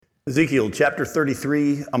Ezekiel chapter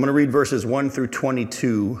 33, I'm going to read verses 1 through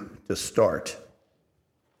 22 to start.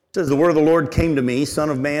 It says, "The word of the Lord came to me,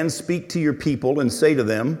 Son of man, speak to your people and say to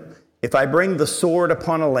them, if I bring the sword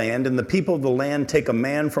upon a land, and the people of the land take a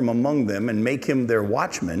man from among them and make him their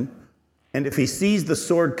watchman, and if he sees the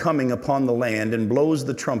sword coming upon the land and blows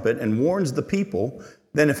the trumpet and warns the people,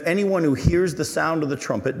 then if anyone who hears the sound of the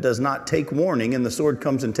trumpet does not take warning, and the sword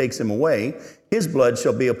comes and takes him away, his blood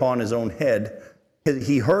shall be upon his own head.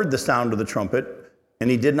 He heard the sound of the trumpet, and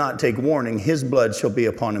he did not take warning, his blood shall be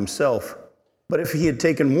upon himself. But if he had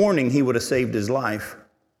taken warning, he would have saved his life.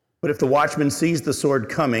 But if the watchman sees the sword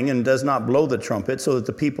coming and does not blow the trumpet, so that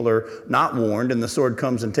the people are not warned, and the sword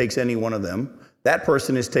comes and takes any one of them, that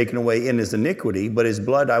person is taken away in his iniquity, but his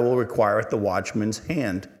blood I will require at the watchman's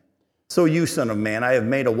hand. So you, son of man, I have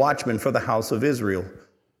made a watchman for the house of Israel.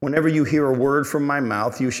 Whenever you hear a word from my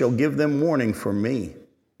mouth, you shall give them warning from me.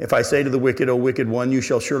 If I say to the wicked, O wicked one, you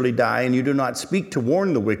shall surely die, and you do not speak to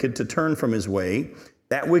warn the wicked to turn from his way,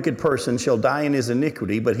 that wicked person shall die in his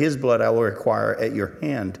iniquity, but his blood I will require at your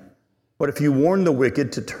hand. But if you warn the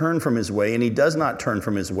wicked to turn from his way, and he does not turn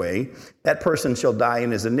from his way, that person shall die in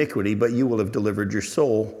his iniquity, but you will have delivered your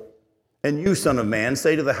soul. And you, son of man,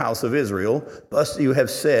 say to the house of Israel, thus you have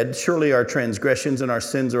said, surely our transgressions and our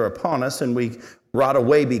sins are upon us, and we rot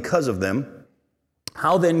away because of them.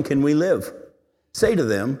 How then can we live? Say to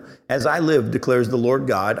them, as I live, declares the Lord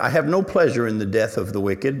God, I have no pleasure in the death of the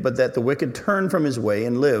wicked, but that the wicked turn from his way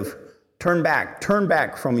and live. Turn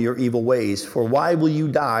back from your evil ways, for why will you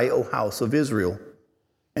die, O house of Israel?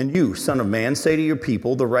 And you, son of man, say to your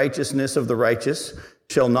people, the righteousness of the righteous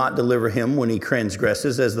shall not deliver him when he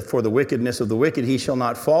transgresses, for the wickedness of the wicked he shall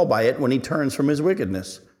not fall by it when he turns from his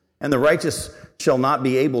wickedness. And the righteous shall not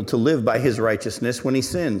be able to live by his righteousness when he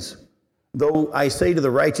sins. Though I say to the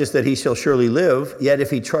righteous that he shall surely live, yet if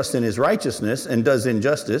he trusts in his righteousness and does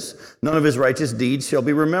injustice, none of his righteous deeds shall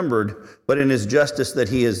be remembered, but in his justice that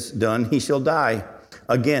he has done, he shall die.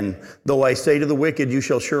 Again, though I say to the wicked, you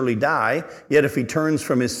shall surely die, yet if he turns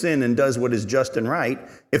from his sin and does what is just and right,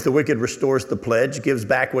 if the wicked restores the pledge, gives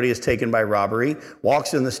back what he has taken by robbery,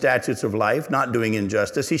 walks in the statutes of life, not doing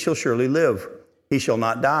injustice, he shall surely live. He shall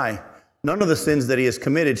not die. None of the sins that he has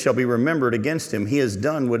committed shall be remembered against him. He has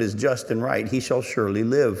done what is just and right. He shall surely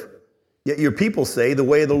live. Yet your people say, the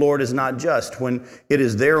way of the Lord is not just, when it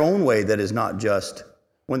is their own way that is not just.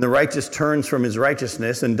 When the righteous turns from his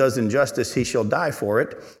righteousness and does injustice, he shall die for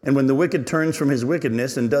it. And when the wicked turns from his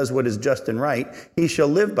wickedness and does what is just and right, he shall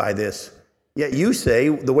live by this. Yet you say,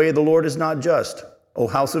 the way of the Lord is not just. O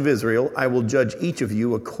house of Israel, I will judge each of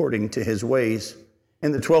you according to his ways.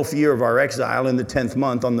 In the 12th year of our exile, in the 10th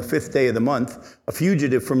month, on the 5th day of the month, a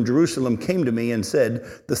fugitive from Jerusalem came to me and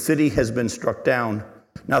said, the city has been struck down.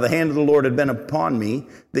 Now the hand of the Lord had been upon me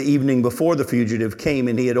the evening before the fugitive came,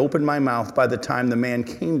 and he had opened my mouth by the time the man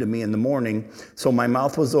came to me in the morning. So my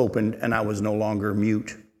mouth was opened, and I was no longer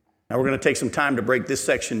mute. Now we're going to take some time to break this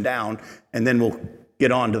section down, and then we'll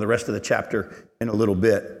get on to the rest of the chapter in a little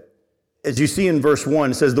bit. As you see in verse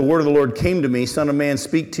 1, it says, the word of the Lord came to me, Son of man,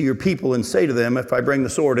 speak to your people and say to them, if I bring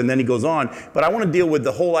the sword. And then he goes on. But I want to deal with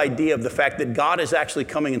the whole idea of the fact that God is actually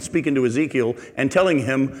coming and speaking to Ezekiel and telling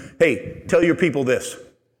him, hey, tell your people this.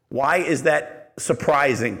 Why is that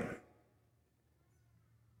surprising?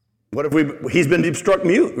 He's been struck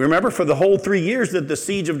mute. Remember, for the whole 3 years that the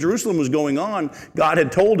siege of Jerusalem was going on, God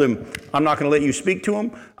had told him, I'm not going to let you speak to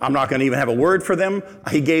them. I'm not going to even have a word for them.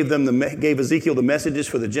 He gave Ezekiel the messages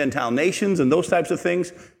for the Gentile nations and those types of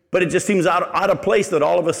things. But it just seems out of place that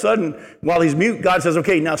all of a sudden, while he's mute, God says,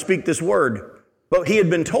 okay, now speak this word. But he had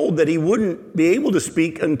been told that he wouldn't be able to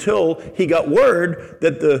speak until he got word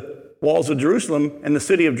that the walls of Jerusalem and the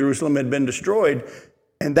city of Jerusalem had been destroyed.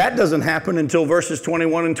 And that doesn't happen until verses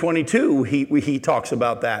 21 and 22. He talks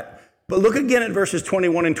about that. But look again at verses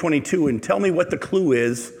 21 and 22 and tell me what the clue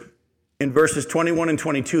is in verses 21 and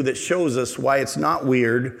 22 that shows us why it's not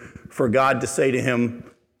weird for God to say to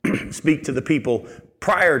him, speak to the people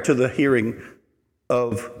prior to the hearing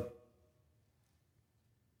of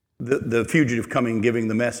the fugitive coming and giving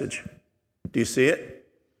the message. Do you see it?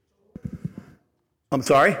 I'm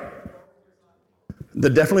sorry?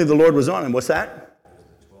 Definitely the Lord was on him. What's that?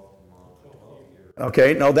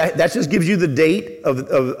 Okay, no, that just gives you the date of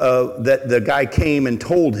that the guy came and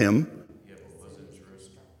told him.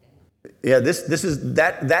 Yeah, this is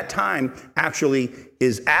that time actually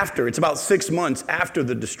is after. It's about 6 months after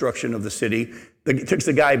the destruction of the city. It took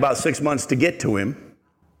the guy about 6 months to get to him.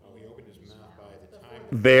 He opened his mouth by the time.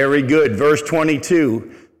 Very good. Verse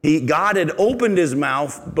 22. God had opened his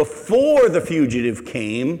mouth before the fugitive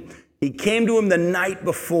came. He came to him the night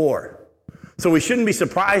before. So we shouldn't be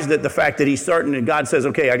surprised at the fact that he's starting and God says,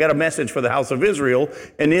 okay, I got a message for the house of Israel.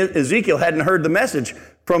 And Ezekiel hadn't heard the message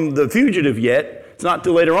from the fugitive yet. It's not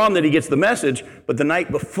till later on that he gets the message, but the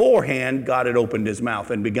night beforehand, God had opened his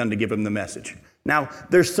mouth and begun to give him the message. Now,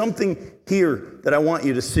 there's something here that I want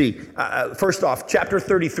you to see. First off, chapter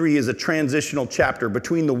 33 is a transitional chapter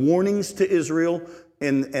between the warnings to Israel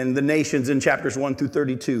and the nations in chapters 1 through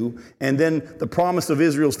 32, and then the promise of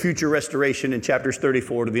Israel's future restoration in chapters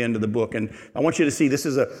 34 to the end of the book. And I want you to see this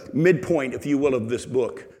is a midpoint, if you will, of this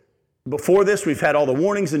book. Before this, we've had all the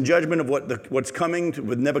warnings and judgment of what's coming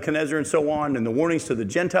with Nebuchadnezzar and so on, and the warnings to the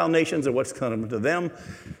Gentile nations and what's coming to them.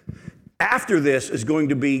 After this is going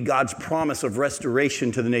to be God's promise of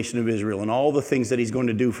restoration to the nation of Israel and all the things that he's going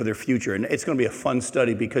to do for their future. And it's going to be a fun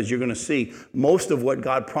study because you're going to see most of what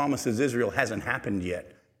God promises Israel hasn't happened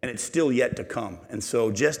yet, and it's still yet to come. And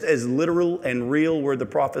so just as literal and real were the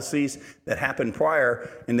prophecies that happened prior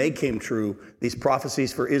and they came true, these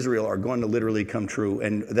prophecies for Israel are going to literally come true.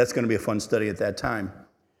 And that's going to be a fun study at that time.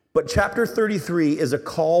 But chapter 33 is a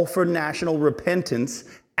call for national repentance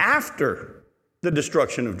after the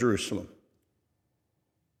destruction of Jerusalem.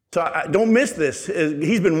 So don't miss this.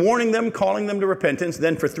 He's been warning them, calling them to repentance.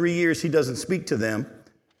 Then for 3 years, he doesn't speak to them.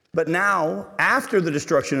 But now, after the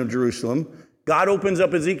destruction of Jerusalem, God opens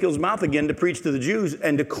up Ezekiel's mouth again to preach to the Jews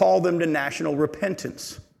and to call them to national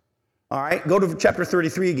repentance. All right, go to chapter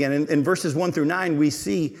 33 again. In verses 1 through 9, we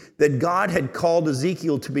see that God had called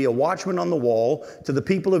Ezekiel to be a watchman on the wall to the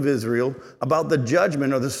people of Israel about the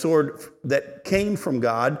judgment of the sword that came from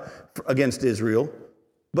God against Israel.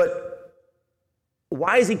 But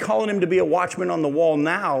why is he calling him to be a watchman on the wall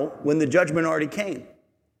now when the judgment already came?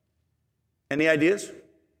 Any ideas?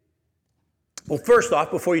 Well, first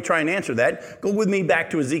off, before you try and answer that, go with me back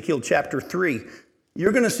to Ezekiel chapter 3.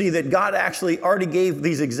 You're going to see that God actually already gave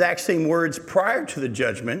these exact same words prior to the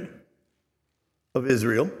judgment of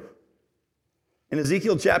Israel. In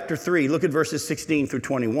Ezekiel chapter 3, look at verses 16 through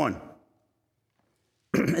 21.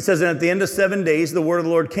 It says, and at the end of 7 days, the word of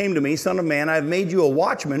the Lord came to me, Son of man, I have made you a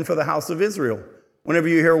watchman for the house of Israel. Whenever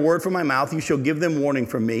you hear a word from my mouth, you shall give them warning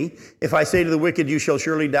from me. If I say to the wicked, you shall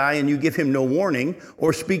surely die, and you give him no warning,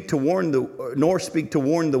 nor speak to warn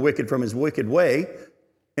the wicked from his wicked way,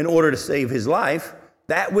 in order to save his life,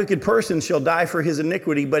 that wicked person shall die for his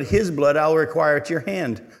iniquity, but his blood I'll require at your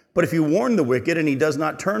hand. But if you warn the wicked, and he does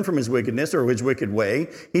not turn from his wickedness or his wicked way,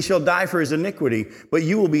 he shall die for his iniquity, but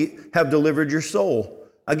you will have delivered your soul.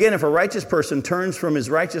 Again, if a righteous person turns from his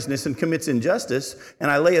righteousness and commits injustice,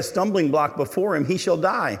 and I lay a stumbling block before him, he shall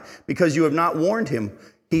die, because you have not warned him.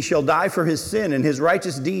 He shall die for his sin, and his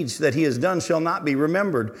righteous deeds that he has done shall not be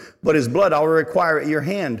remembered, but his blood I will require at your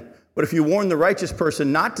hand. But if you warn the righteous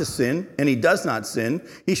person not to sin, and he does not sin,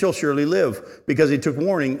 he shall surely live, because he took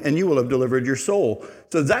warning, and you will have delivered your soul.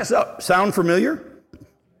 So does that sound familiar?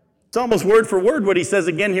 It's almost word for word what he says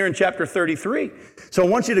again here in chapter 33. So I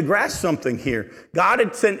want you to grasp something here. God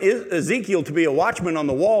had sent Ezekiel to be a watchman on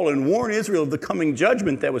the wall and warn Israel of the coming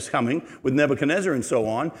judgment that was coming with Nebuchadnezzar and so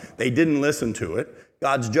on. They didn't listen to it.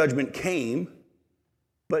 God's judgment came.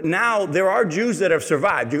 But now there are Jews that have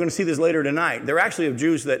survived. You're going to see this later tonight. There actually are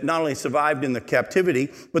Jews that not only survived in the captivity,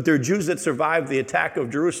 but there are Jews that survived the attack of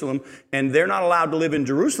Jerusalem, and they're not allowed to live in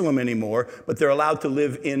Jerusalem anymore, but they're allowed to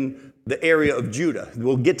live in the area of Judah.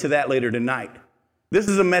 We'll get to that later tonight. This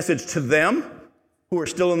is a message to them who are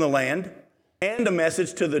still in the land, and a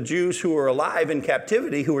message to the Jews who are alive in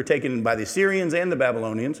captivity, who were taken by the Assyrians and the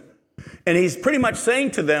Babylonians. And he's pretty much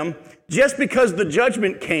saying to them, just because the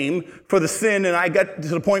judgment came for the sin, and I got to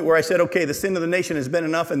the point where I said, okay, the sin of the nation has been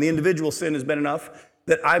enough, and the individual sin has been enough,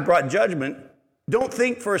 that I brought judgment, don't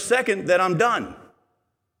think for a second that I'm done.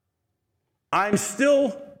 I'm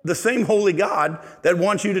still the same holy God that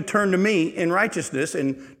wants you to turn to me in righteousness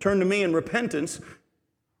and turn to me in repentance.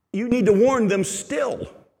 You need to warn them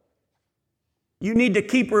still. You need to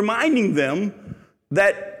keep reminding them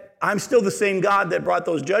that I'm still the same God that brought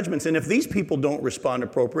those judgments. And if these people don't respond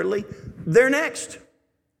appropriately, they're next.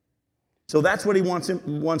 So that's what he wants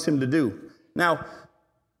him to do. Now,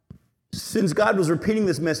 since God was repeating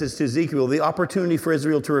this message to Ezekiel, the opportunity for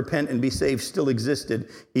Israel to repent and be saved still existed,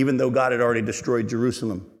 even though God had already destroyed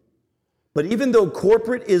Jerusalem. But even though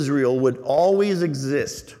corporate Israel would always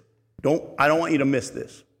exist, I don't want you to miss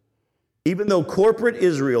this. Even though corporate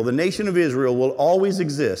Israel, the nation of Israel, will always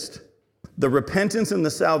exist, the repentance and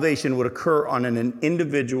the salvation would occur on an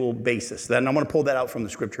individual basis. Then I'm going to pull that out from the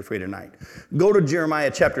scripture for you tonight. Go to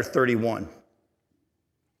Jeremiah chapter 31.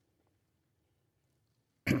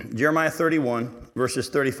 Jeremiah 31, verses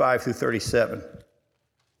 35 through 37.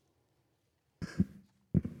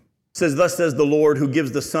 It says, thus says the Lord, who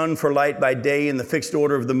gives the sun for light by day and the fixed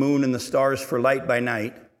order of the moon and the stars for light by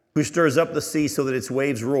night, who stirs up the sea so that its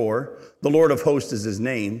waves roar. The Lord of hosts is his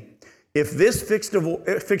name. If this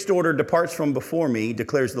fixed order departs from before me,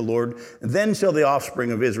 declares the Lord, then shall the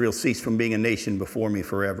offspring of Israel cease from being a nation before me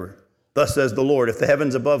forever. Thus says the Lord, if the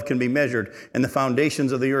heavens above can be measured and the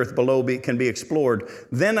foundations of the earth below can be explored,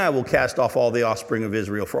 then I will cast off all the offspring of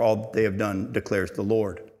Israel for all that they have done, declares the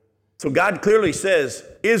Lord. So God clearly says,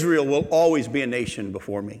 Israel will always be a nation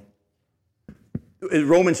before me. In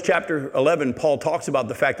Romans chapter 11, Paul talks about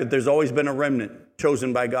the fact that there's always been a remnant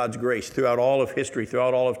chosen by God's grace throughout all of history,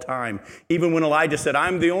 throughout all of time. Even when Elijah said,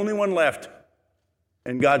 I'm the only one left.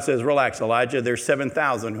 And God says, relax, Elijah, there's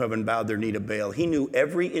 7,000 who haven't bowed their knee to Baal. He knew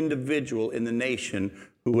every individual in the nation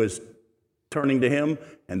who was turning to him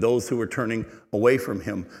and those who were turning away from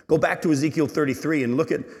him. Go back to Ezekiel 33 and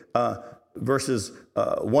look at verses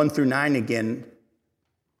 1 through 9 again,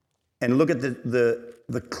 and look at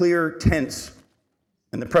the clear tense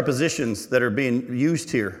and the prepositions that are being used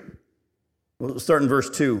here. We'll start in verse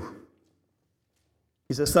 2.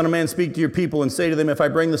 He says, Son of man, speak to your people and say to them, if I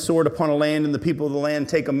bring the sword upon a land and the people of the land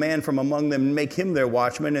take a man from among them and make him their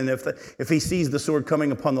watchman, and if he sees the sword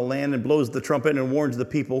coming upon the land and blows the trumpet and warns the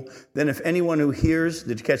people, then if anyone who hears,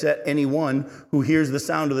 did you catch that? Anyone who hears the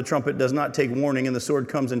sound of the trumpet does not take warning, and the sword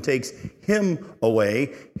comes and takes him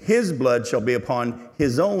away, his blood shall be upon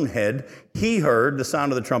his own head. He heard the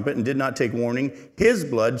sound of the trumpet and did not take warning. His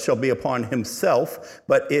blood shall be upon himself.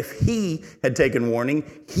 But if he had taken warning,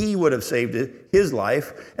 he would have saved his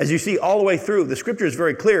life. As you see all the way through, the scripture is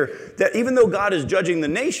very clear that even though God is judging the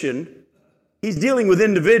nation, he's dealing with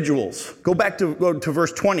individuals. Go to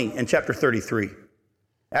verse 20 in chapter 33.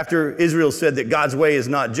 After Israel said that God's way is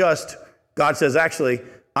not just, God says, actually,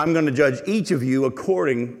 I'm going to judge each of you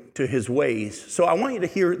according to his ways. So I want you to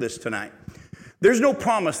hear this tonight. There's no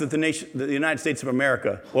promise that the United States of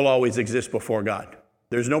America will always exist before God.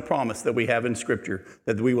 There's no promise that we have in Scripture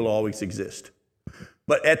that we will always exist.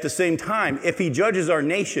 But at the same time, if he judges our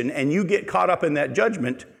nation and you get caught up in that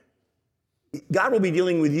judgment, God will be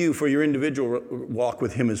dealing with you for your individual walk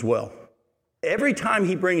with him as well. Every time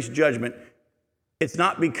he brings judgment, it's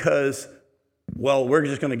not because, well, we're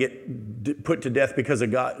just going to get put to death because of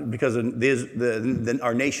God, because of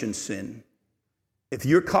our nation's sin. If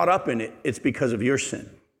you're caught up in it, it's because of your sin.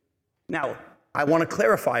 Now, I want to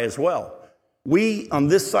clarify as well. We, on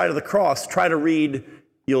this side of the cross, try to read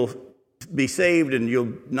you'll be saved and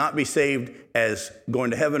you'll not be saved as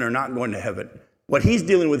going to heaven or not going to heaven. What he's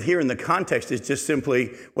dealing with here in the context is just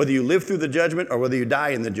simply whether you live through the judgment or whether you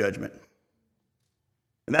die in the judgment.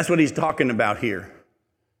 And that's what he's talking about here.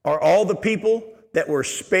 Are all the people that were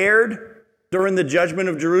spared during the judgment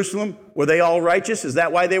of Jerusalem, were they all righteous? Is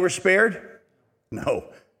that why they were spared? No.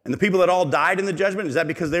 And the people that all died in the judgment, is that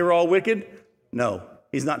because they were all wicked? No.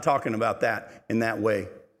 He's not talking about that in that way.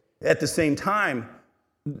 At the same time,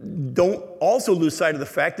 don't also lose sight of the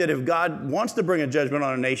fact that if God wants to bring a judgment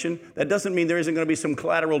on a nation, that doesn't mean there isn't going to be some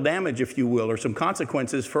collateral damage, if you will, or some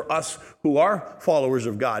consequences for us who are followers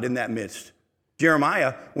of God in that midst.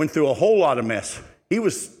 Jeremiah went through a whole lot of mess. He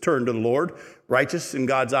was turned to the Lord, righteous in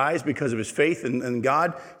God's eyes because of his faith in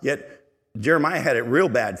God, yet Jeremiah had it real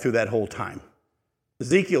bad through that whole time.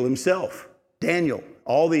 Ezekiel himself, Daniel,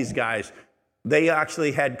 all these guys, they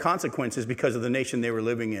actually had consequences because of the nation they were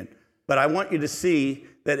living in. But I want you to see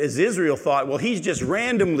that as Israel thought, well, he's just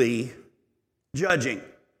randomly judging.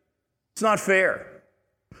 It's not fair.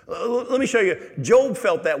 Let me show you. Job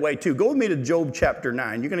felt that way too. Go with me to Job chapter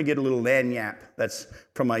 9. You're going to get a little lagniappe. That's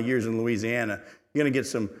from my years in Louisiana. You're going to get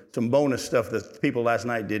some bonus stuff that people last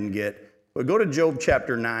night didn't get. But go to Job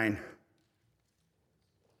chapter 9.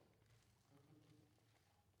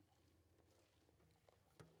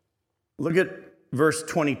 Look at verse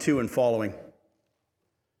 22 and following.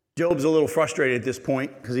 Job's a little frustrated at this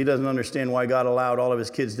point because he doesn't understand why God allowed all of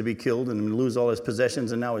his kids to be killed and lose all his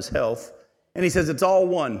possessions and now his health. And he says, it's all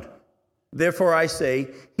one. Therefore I say,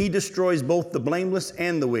 he destroys both the blameless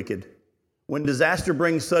and the wicked. When disaster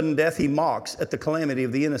brings sudden death, he mocks at the calamity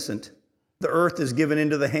of the innocent. The earth is given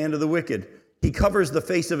into the hand of the wicked. He covers the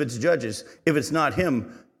face of its judges. If it's not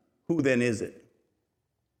him, who then is it?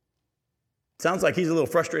 Sounds like he's a little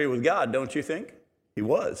frustrated with God, don't you think? He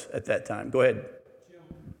was at that time. Go ahead. Jim,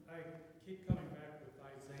 I keep coming back with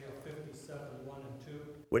Isaiah 57, 1 and 2.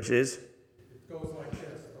 Which is? It goes like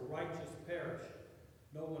this. The righteous perish.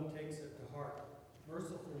 No one takes it to heart.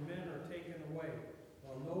 Merciful men are taken away,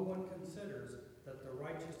 while no one considers that the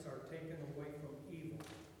righteous are taken away from evil.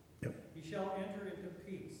 Yep. He shall enter into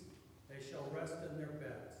peace. They shall rest in their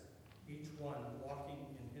beds, each one walking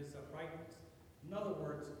in his uprightness. In other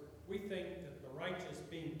words, we think that the righteous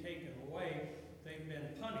being taken away, they've been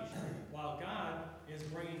punished, while God is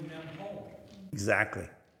bringing them home. Exactly.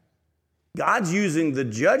 God's using the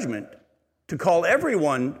judgment to call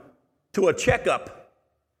everyone to a checkup.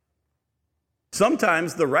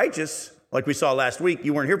 Sometimes the righteous, like we saw last week,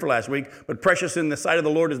 you weren't here for last week, but precious in the sight of the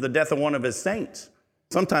Lord is the death of one of his saints.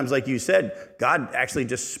 Sometimes, like you said, God actually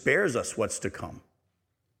just spares us what's to come.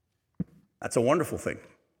 That's a wonderful thing.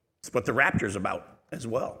 It's what the rapture's about as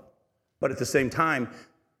well. But at the same time,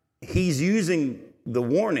 he's using the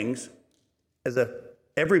warnings as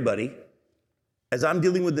everybody, as I'm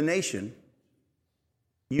dealing with the nation,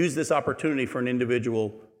 use this opportunity for an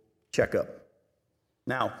individual checkup.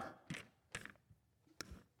 Now,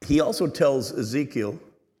 he also tells Ezekiel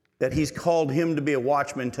that he's called him to be a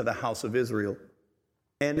watchman to the house of Israel.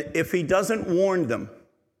 And if he doesn't warn them,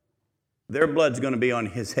 their blood's going to be on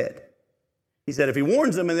his head. He said if he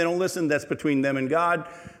warns them and they don't listen, that's between them and God.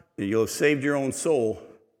 You'll have saved your own soul.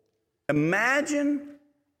 Imagine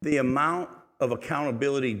the amount of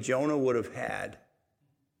accountability Jonah would have had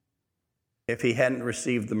if he hadn't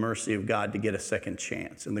received the mercy of God to get a second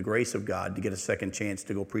chance and the grace of God to get a second chance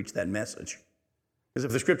to go preach that message. Because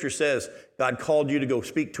if the scripture says God called you to go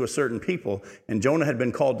speak to a certain people, and Jonah had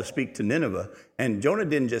been called to speak to Nineveh, and Jonah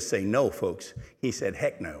didn't just say no, folks. He said,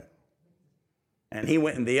 heck no. And he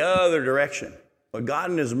went in the other direction. But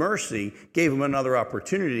God in his mercy gave him another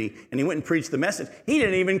opportunity, and he went and preached the message. He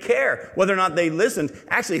didn't even care whether or not they listened.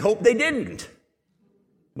 Actually, hoped they didn't.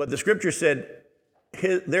 But the scripture said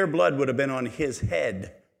their blood would have been on his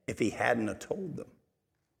head if he hadn't have told them.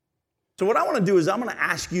 So what I want to do is I'm going to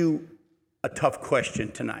ask you a tough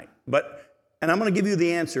question tonight. And I'm going to give you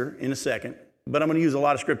the answer in a second, but I'm going to use a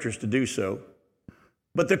lot of scriptures to do so.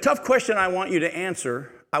 But the tough question I want you to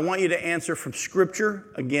answer from scripture,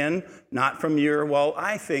 again, not from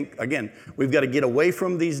I think, again, we've got to get away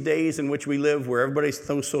from these days in which we live where everybody's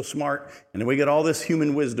so smart and we get all this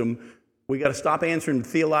human wisdom. We got to stop answering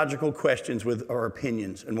theological questions with our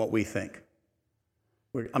opinions and what we think.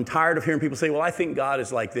 I'm tired of hearing people say, well, I think God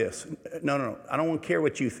is like this. No. I don't want to care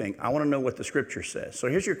what you think. I want to know what the scripture says. So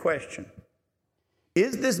here's your question.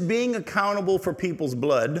 Is this being accountable for people's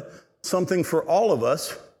blood something for all of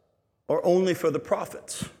us or only for the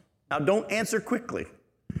prophets? Now, don't answer quickly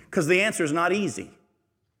because the answer is not easy.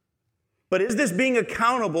 But is this being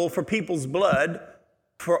accountable for people's blood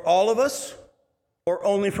for all of us or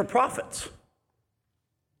only for prophets?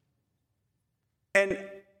 And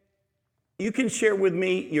you can share with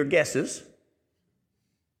me your guesses,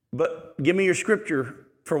 but give me your scripture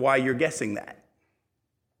for why you're guessing that.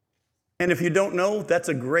 And if you don't know, that's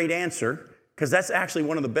a great answer, because that's actually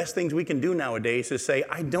one of the best things we can do nowadays is say,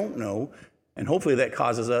 I don't know, and hopefully that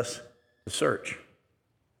causes us to search.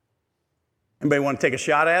 Anybody want to take a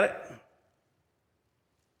shot at it?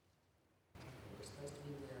 We're supposed to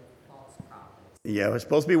beware of false prophets. Yeah, we're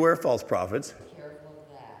supposed to beware of false prophets. Careful of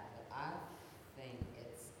that, but I think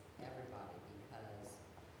it's everybody because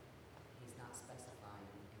he's not specifying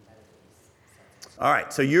in those. All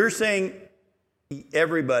right, so you're saying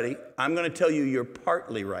everybody. I'm going to tell you you're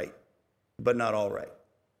partly right, but not all right.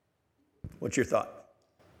 What's your thought?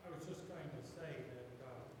 I was just trying to say that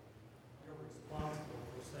you're responsible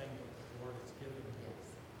for saying what the Lord has given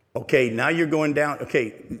you. Okay, now you're going down.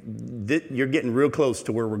 Okay, you're getting real close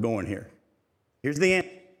to where we're going here. Here's the answer.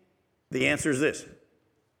 The answer is this.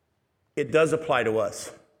 It does apply to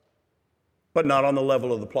us, but not on the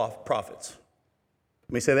level of the prophets.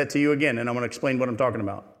 Let me say that to you again, and I'm going to explain what I'm talking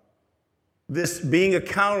about. This being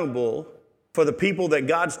accountable for the people that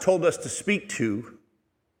God's told us to speak to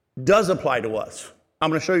does apply to us. I'm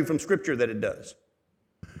going to show you from Scripture that it does.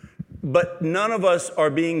 But none of us are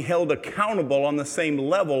being held accountable on the same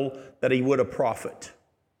level that he would a prophet.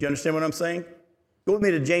 Do you understand what I'm saying? Go with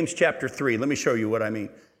me to James chapter 3. Let me show you what I mean.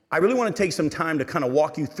 I really want to take some time to kind of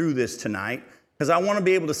walk you through this tonight because I want to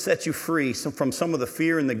be able to set you free from some of the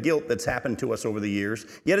fear and the guilt that's happened to us over the years.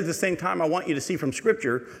 Yet at the same time, I want you to see from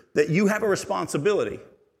Scripture that you have a responsibility.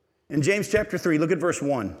 In James chapter 3, look at verse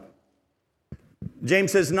 1.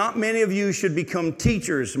 James says, "Not many of you should become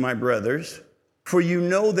teachers, my brothers, for you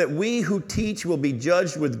know that we who teach will be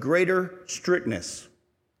judged with greater strictness."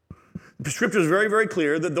 The Scripture is very, very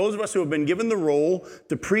clear that those of us who have been given the role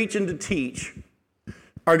to preach and to teach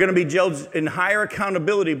are going to be judged in higher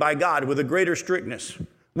accountability by God with a greater strictness.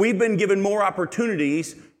 We've been given more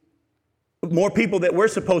opportunities, more people that we're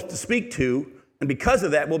supposed to speak to, and because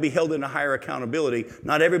of that, we'll be held in a higher accountability.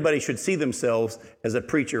 Not everybody should see themselves as a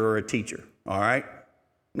preacher or a teacher, all right?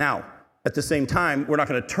 Now, at the same time, we're not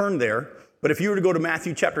going to turn there, but if you were to go to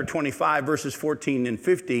Matthew chapter 25, verses 14 and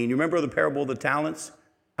 15, you remember the parable of the talents?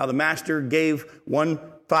 How the master gave one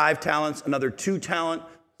 5 talents, another 2 talents,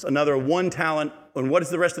 another 1 talent. And what does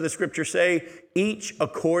the rest of the scripture say? Each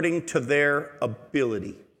according to their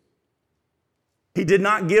ability. He did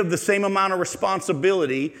not give the same amount of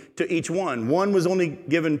responsibility to each one. One was only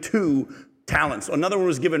given 2 talents. Another one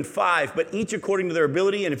was given 5, but each according to their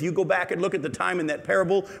ability. And if you go back and look at the time in that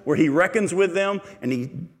parable where he reckons with them and he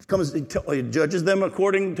judges them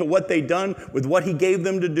according to what they'd done with what he gave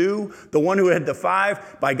them to do, the one who had the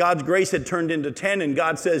 5, by God's grace, had turned into 10, and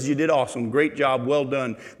God says, you did awesome, great job, well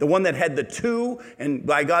done. The one that had the 2, and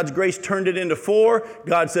by God's grace turned it into 4,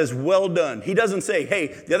 God says, well done. He doesn't say, hey,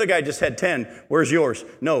 the other guy just had 10, where's yours?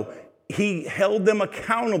 No. He held them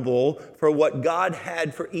accountable for what God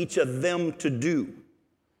had for each of them to do.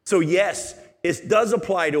 So yes, it does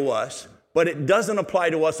apply to us, but it doesn't apply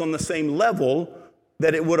to us on the same level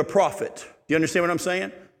that it would a prophet. Do you understand what I'm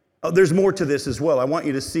saying? There's more to this as well. I want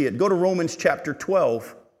you to see it. Go to Romans chapter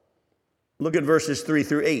 12. Look at verses 3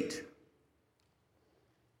 through 8.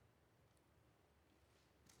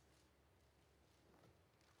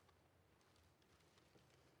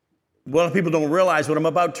 A lot of people don't realize what I'm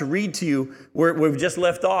about to read to you, where we've just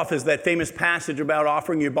left off, is that famous passage about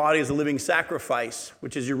offering your body as a living sacrifice,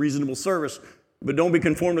 which is your reasonable service. But don't be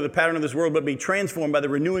conformed to the pattern of this world, but be transformed by the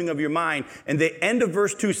renewing of your mind. And the end of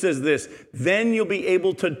verse 2 says this, then you'll be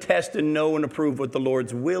able to test and know and approve what the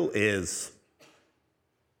Lord's will is.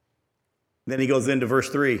 Then he goes into verse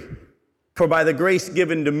 3. For by the grace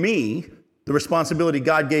given to me, the responsibility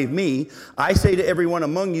God gave me, I say to everyone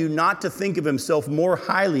among you not to think of himself more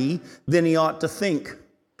highly than he ought to think,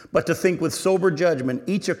 but to think with sober judgment,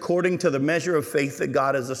 each according to the measure of faith that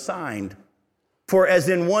God has assigned. For as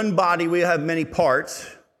in one body we have many parts,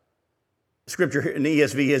 Scripture in the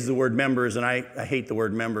ESV has the word members, and I hate the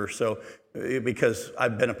word member, because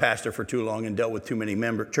I've been a pastor for too long and dealt with too many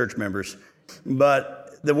church members.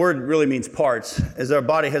 But the word really means parts. As our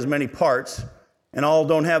body has many parts, and all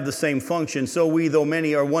don't have the same function, so we, though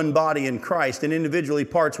many, are one body in Christ, and individually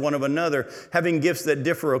parts one of another, having gifts that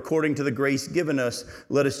differ according to the grace given us,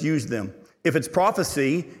 let us use them. If it's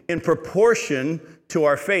prophecy, in proportion to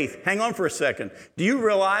our faith. Hang on for a second. Do you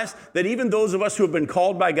realize that even those of us who have been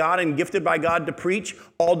called by God and gifted by God to preach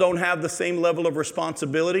all don't have the same level of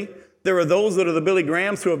responsibility? There are those that are the Billy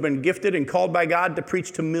Grahams who have been gifted and called by God to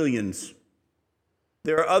preach to millions.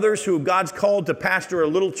 There are others who God's called to pastor a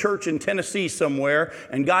little church in Tennessee somewhere,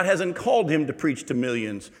 and God hasn't called him to preach to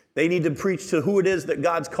millions. They need to preach to who it is that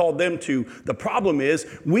God's called them to. The problem is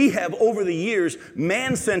we have over the years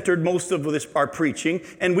man-centered most of our preaching,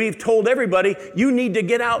 and we've told everybody, you need to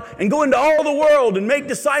get out and go into all the world and make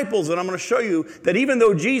disciples. And I'm going to show you that even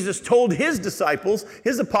though Jesus told his disciples,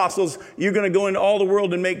 his apostles, you're going to go into all the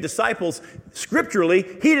world and make disciples, scripturally,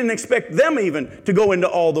 he didn't expect them even to go into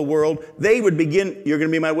all the world. They would begin, you're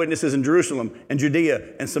going to be my witnesses in Jerusalem and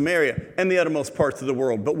Judea and Samaria and the uttermost parts of the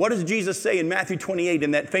world. But what does Jesus say in Matthew 28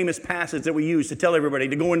 in that famous passage that we use to tell everybody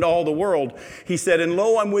to go into all the world? He said, and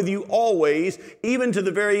lo, I'm with you always, even to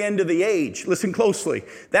the very end of the age. Listen closely.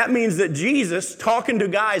 That means that Jesus, talking to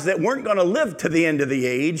guys that weren't going to live to the end of the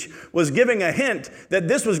age, was giving a hint that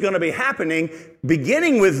this was going to be happening,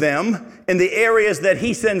 beginning with them in the areas that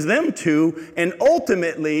he sends them to, and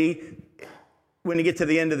ultimately, when you get to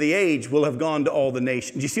the end of the age, will have gone to all the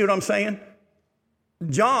nations. Do you see what I'm saying?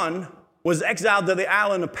 John was exiled to the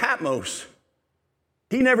island of Patmos.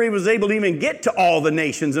 He never was able to even get to all the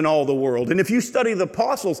nations in all the world. And if you study the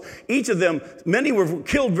apostles, each of them, many were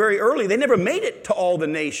killed very early. They never made it to all the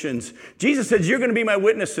nations. Jesus says, you're going to be my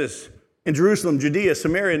witnesses in Jerusalem, Judea,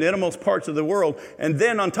 Samaria, and the uttermost parts of the world. And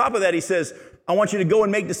then on top of that, he says, I want you to go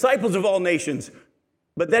and make disciples of all nations.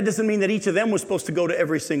 But that doesn't mean that each of them was supposed to go to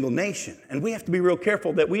every single nation. And we have to be real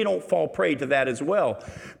careful that we don't fall prey to that as well.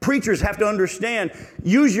 Preachers have to understand,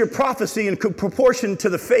 use your prophecy in proportion to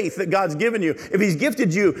the faith that God's given you. If he's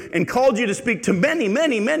gifted you and called you to speak to many,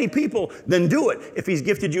 many, many people, then do it. If he's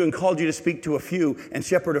gifted you and called you to speak to a few and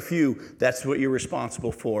shepherd a few, that's what you're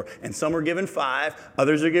responsible for. And some are given 5,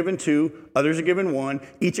 others are given 2, others are given 1,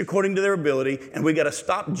 each according to their ability. And we got to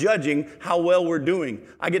stop judging how well we're doing.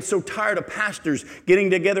 I get so tired of pastors getting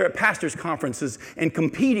together at pastors' conferences and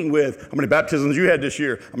competing with how many baptisms you had this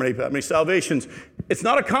year, how many salvations. It's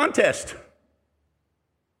not a contest.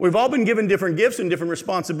 We've all been given different gifts and different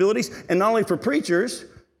responsibilities, and not only for preachers,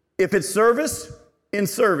 if it's service, in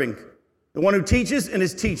serving. The one who teaches in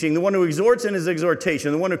his teaching, the one who exhorts in his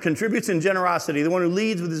exhortation, the one who contributes in generosity, the one who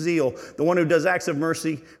leads with zeal, the one who does acts of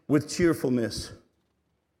mercy with cheerfulness.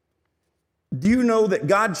 Do you know that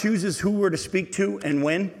God chooses who we're to speak to and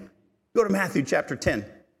when? Go to Matthew chapter 10.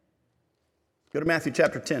 Go to Matthew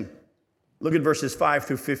chapter 10. Look at verses 5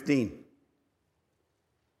 through 15.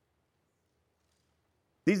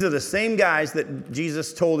 These are the same guys that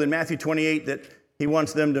Jesus told in Matthew 28 that he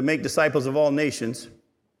wants them to make disciples of all nations.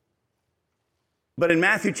 But in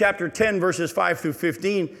Matthew chapter 10, verses 5 through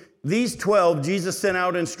 15, these 12, Jesus sent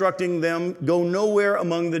out instructing them, go nowhere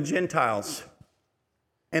among the Gentiles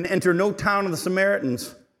and enter no town of the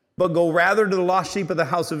Samaritans, but go rather to the lost sheep of the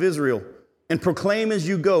house of Israel and proclaim as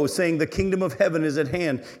you go, saying the kingdom of heaven is at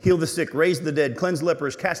hand. Heal the sick, raise the dead, cleanse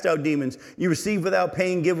lepers, cast out demons. You receive without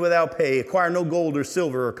paying, give without pay. Acquire no gold or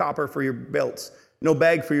silver or copper for your belts, no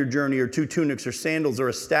bag for your journey, or 2 tunics or sandals or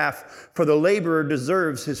a staff, for the laborer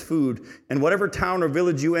deserves his food. And whatever town or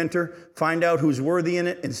village you enter, find out who's worthy in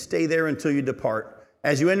it and stay there until you depart.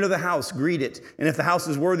 As you enter the house, greet it. And if the house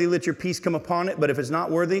is worthy, let your peace come upon it. But if it's not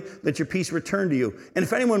worthy, let your peace return to you. And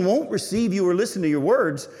if anyone won't receive you or listen to your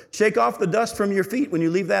words, shake off the dust from your feet when you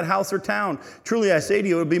leave that house or town. Truly, I say to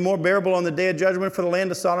you, it will be more bearable on the day of judgment for the land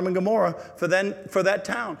of Sodom and Gomorrah for that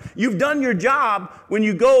town. You've done your job when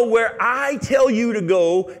you go where I tell you to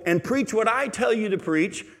go and preach what I tell you to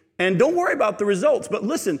preach. And don't worry about the results. But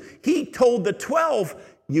listen, he told the 12,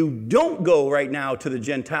 you don't go right now to the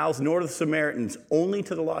Gentiles nor to the Samaritans, only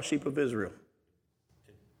to the lost sheep of Israel.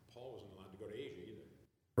 And Paul wasn't allowed to go to Asia either.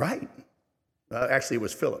 Right. Actually, it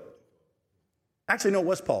was Philip. Actually, no, it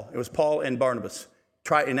was Paul. It was Paul and Barnabas.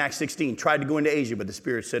 In Acts 16, tried to go into Asia, but the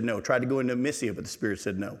Spirit said no. Tried to go into Mysia, but the Spirit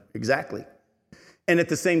said no. Exactly. And at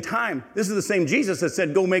the same time, this is the same Jesus that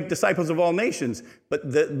said, go make disciples of all nations. But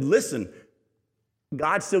listen,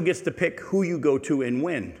 God still gets to pick who you go to and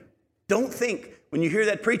when. Don't think when you hear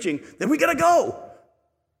that preaching, then we got to go.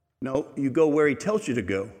 No, you go where he tells you to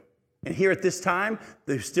go. And here at this time,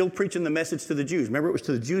 they're still preaching the message to the Jews. Remember, it was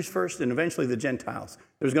to the Jews first and eventually the Gentiles.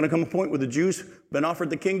 There was going to come a point where the Jews been offered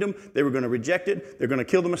the kingdom. They were going to reject it. They're going to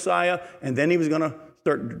kill the Messiah. And then he was going to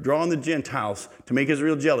start drawing the Gentiles to make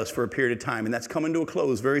Israel jealous for a period of time. And that's coming to a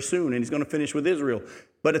close very soon. And he's going to finish with Israel.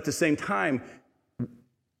 But at the same time,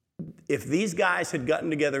 if these guys had gotten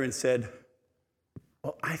together and said,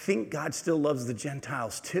 well, I think God still loves the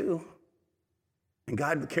Gentiles too. And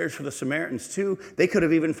God cares for the Samaritans too. They could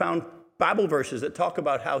have even found Bible verses that talk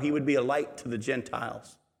about how he would be a light to the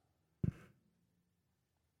Gentiles.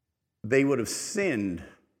 They would have sinned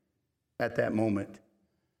at that moment,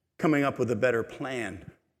 coming up with a better plan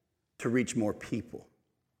to reach more people.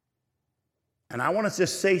 And I want to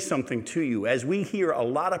just say something to you. As we hear a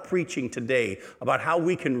lot of preaching today about how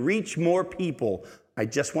we can reach more people, I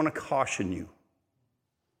just want to caution you.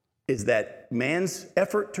 Is that man's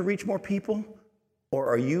effort to reach more people? Or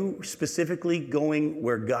are you specifically going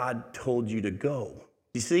where God told you to go?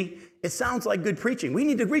 You see, it sounds like good preaching. We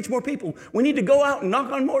need to reach more people. We need to go out and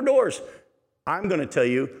knock on more doors. I'm going to tell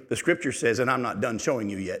you, the scripture says, and I'm not done showing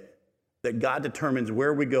you yet, that God determines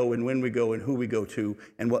where we go and when we go and who we go to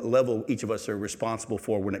and what level each of us are responsible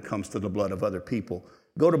for when it comes to the blood of other people.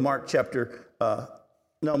 Go to Matthew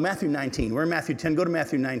 19. We're in Matthew 10. Go to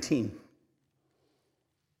Matthew 19.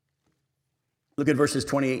 Look at verses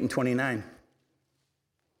 28 and 29.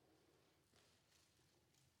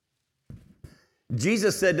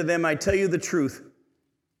 Jesus said to them, I tell you the truth.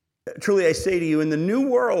 Truly I say to you, in the new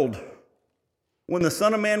world, when the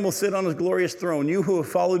Son of Man will sit on his glorious throne, you who have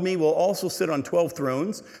followed me will also sit on 12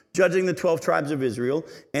 thrones, judging the 12 tribes of Israel.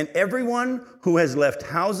 And everyone who has left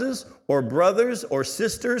houses or brothers or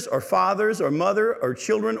sisters or fathers or mother or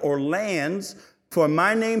children or lands for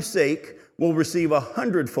my name's sake will receive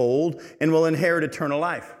 100-fold and will inherit eternal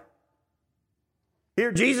life.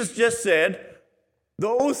 Here, Jesus just said,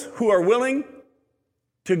 those who are willing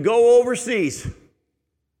to go overseas,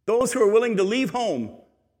 those who are willing to leave home,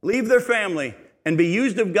 leave their family, and be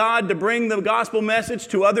used of God to bring the gospel message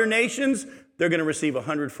to other nations, they're going to receive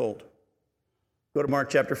 100-fold. Go to Mark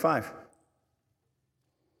chapter 5.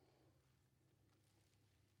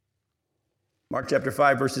 Mark chapter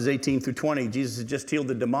 5, verses 18 through 20. Jesus had just healed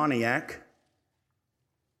the demoniac.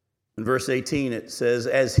 In verse 18, it says,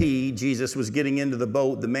 as he, Jesus, was getting into the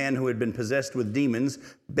boat, the man who had been possessed with demons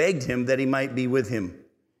begged him that he might be with him.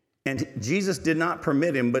 And Jesus did not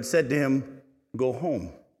permit him, but said to him, go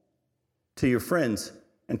home to your friends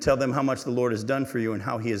and tell them how much the Lord has done for you and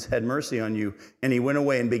how he has had mercy on you. And he went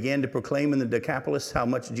away and began to proclaim in the Decapolis how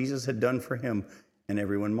much Jesus had done for him, and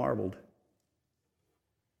everyone marveled.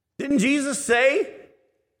 Didn't Jesus say,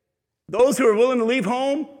 those who are willing to leave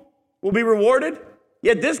home will be rewarded?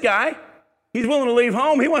 Yet this guy, he's willing to leave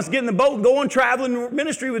home. He wants to get in the boat, go on traveling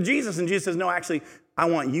ministry with Jesus. And Jesus says, no, actually, I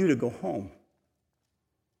want you to go home.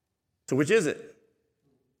 So which is it?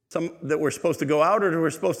 Some that we're supposed to go out or that we're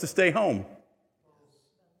supposed to stay home?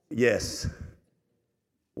 Yes.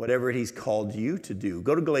 Whatever he's called you to do.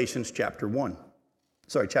 Go to Galatians chapter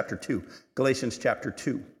 2. Galatians chapter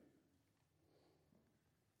 2.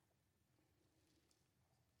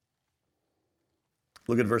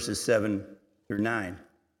 Look at verses 7 through 9.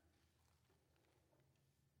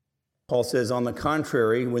 Paul says, on the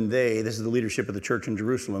contrary, when they, this is the leadership of the church in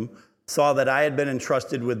Jerusalem, saw that I had been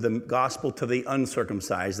entrusted with the gospel to the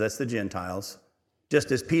uncircumcised, that's the Gentiles,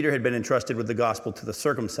 just as Peter had been entrusted with the gospel to the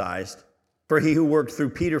circumcised. For he who worked through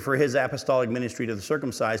Peter for his apostolic ministry to the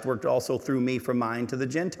circumcised worked also through me for mine to the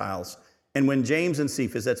Gentiles. And when James and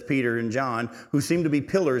Cephas, that's Peter and John, who seemed to be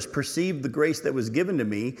pillars, perceived the grace that was given to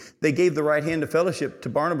me, they gave the right hand of fellowship to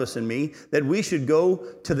Barnabas and me, that we should go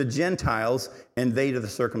to the Gentiles and they to the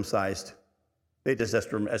circumcised. They just has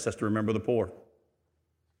to remember the poor.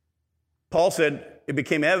 Paul said, it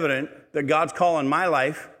became evident that God's call on my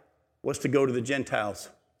life was to go to the Gentiles.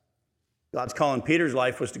 God's call on Peter's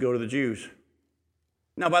life was to go to the Jews.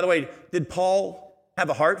 Now, by the way, did Paul have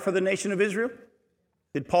a heart for the nation of Israel?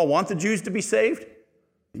 Did Paul want the Jews to be saved?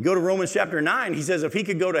 You go to Romans chapter 9, he says if he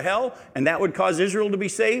could go to hell and that would cause Israel to be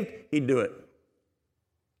saved, he'd do it.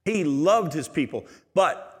 He loved his people,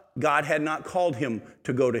 but God had not called him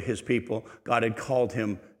to go to his people. God had called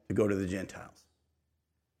him to go to the Gentiles.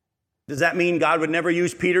 Does that mean God would never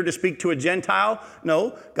use Peter to speak to a Gentile?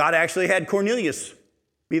 No, God actually had Cornelius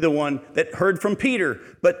be the one that heard from Peter.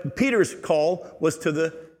 But Peter's call was to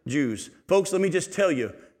the Jews. Folks, let me just tell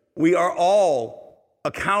you, we are all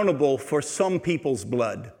accountable for some people's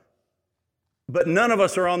blood. But none of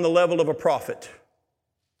us are on the level of a prophet.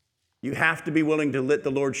 You have to be willing to let the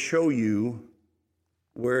Lord show you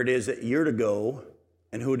where it is that you're to go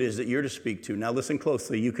and who it is that you're to speak to. Now listen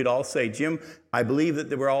closely. You could all say, Jim, I believe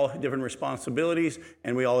that we're all different responsibilities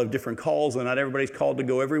and we all have different calls and not everybody's called to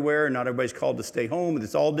go everywhere and not everybody's called to stay home.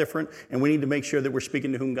 It's all different and we need to make sure that we're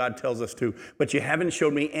speaking to whom God tells us to. But you haven't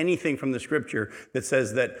showed me anything from the scripture that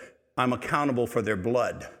says that I'm accountable for their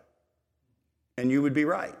blood. And you would be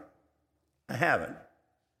right. I haven't.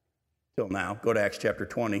 Till now. Go to Acts chapter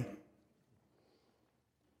 20.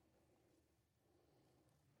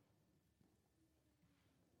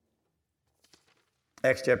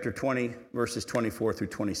 Acts chapter 20, verses 24 through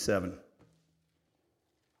 27.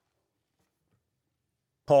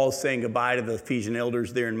 Paul's saying goodbye to the Ephesian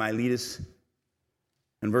elders there in Miletus.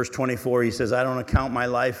 In verse 24, he says, I don't account my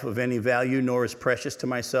life of any value, nor as precious to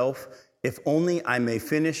myself, if only I may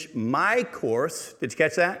finish my course. Did you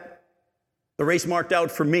catch that? The race marked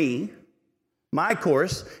out for me, my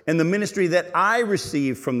course, and the ministry that I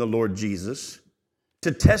received from the Lord Jesus,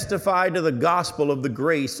 to testify to the gospel of the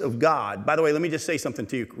grace of God. By the way, let me just say something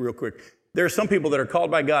to you real quick. There are some people that are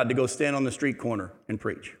called by God to go stand on the street corner and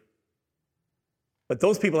preach. But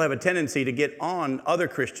those people have a tendency to get on other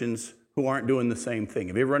Christians who aren't doing the same thing.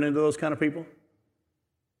 Have you ever run into those kind of people?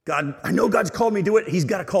 God, I know God's called me to do it. He's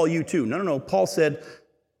got to call you too. No. Paul said,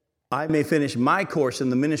 I may finish my course in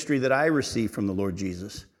the ministry that I received from the Lord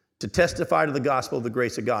Jesus, to testify to the gospel of the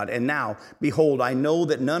grace of God. And now, behold, I know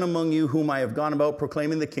that none among you whom I have gone about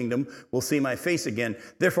proclaiming the kingdom will see my face again.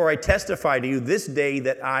 Therefore, I testify to you this day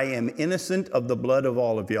that I am innocent of the blood of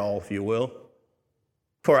all of y'all, if you will.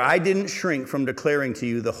 For I didn't shrink from declaring to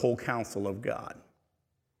you the whole counsel of God.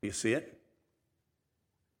 You see it?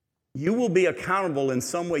 You will be accountable in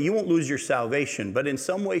some way. You won't lose your salvation, but in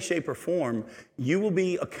some way, shape, or form, you will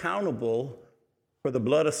be accountable for the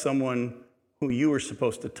blood of someone who you were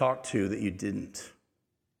supposed to talk to that you didn't.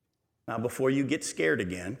 Now, before you get scared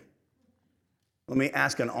again, let me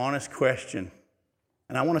ask an honest question,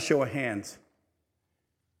 and I want to show of hands.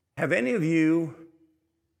 Have any of you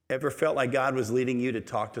ever felt like God was leading you to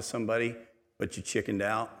talk to somebody, but you chickened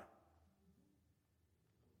out?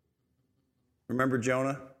 Remember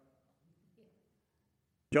Jonah?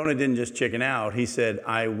 Jonah didn't just chicken out. He said,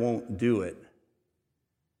 I won't do it.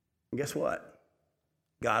 And guess what?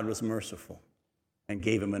 God was merciful and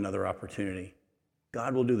gave him another opportunity.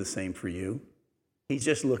 God will do the same for you. He's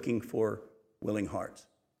just looking for willing hearts.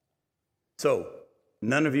 So,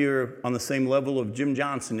 none of you are on the same level of Jim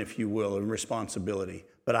Johnson, if you will, in responsibility.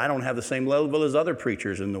 But I don't have the same level as other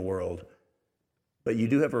preachers in the world. But you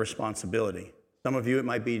do have a responsibility. Some of you, it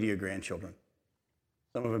might be to your grandchildren.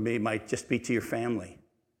 Some of it might just be to your family.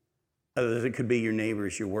 Others, it could be your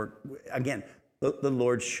neighbors, your work. Again, the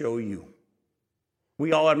Lord show you.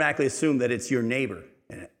 We all automatically assume that it's your neighbor.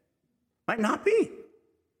 And it might not be.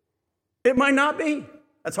 It might not be.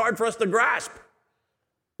 That's hard for us to grasp.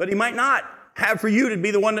 But he might not have for you to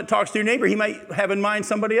be the one that talks to your neighbor. He might have in mind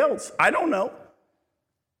somebody else. I don't know.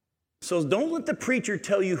 So don't let the preacher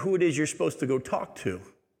tell you who it is you're supposed to go talk to.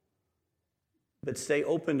 But stay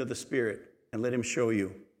open to the Spirit and let him show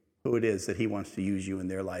you who it is that he wants to use you in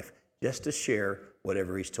their life, just to share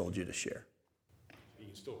whatever he's told you to share. You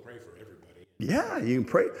can still pray for everybody. Yeah, you can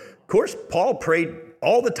pray. Of course, Paul prayed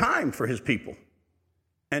all the time for his people.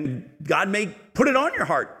 And God may put it on your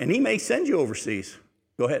heart, and he may send you overseas.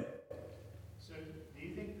 Go ahead. So do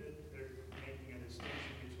you think that they're making a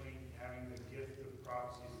distinction between having the gift of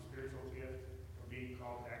prophecy, the spiritual gift, or being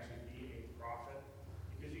called to actually be a prophet?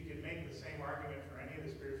 Because you could make the same argument for any of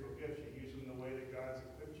the spiritual gifts. You use them the way that God's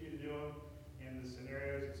equipped you to do them, in the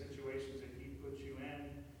scenarios and situations that he puts you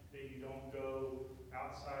in, that you don't go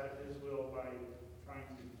outside of his will by trying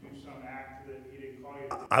to do some act that he didn't call you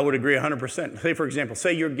to do. I would agree 100%. Say, for example,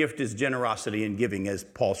 say your gift is generosity and giving, as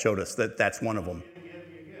Paul showed us, that's one of them.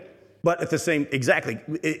 But at the same, exactly.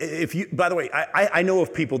 If you, by the way, I know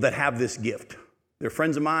of people that have this gift. They're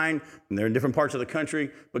friends of mine, and they're in different parts of the country,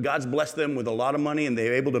 but God's blessed them with a lot of money, and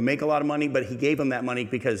they're able to make a lot of money, but he gave them that money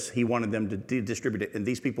because he wanted them to distribute it. And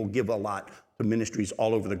these people give a lot to ministries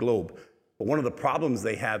all over the globe. But one of the problems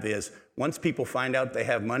they have is once people find out they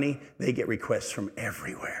have money, they get requests from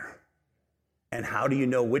everywhere. And how do you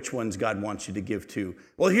know which ones God wants you to give to?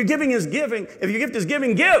 Well, if your giving is giving, if your gift is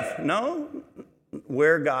giving, give. No,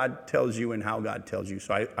 where God tells you and how God tells you.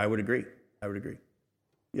 So I would agree. I would agree.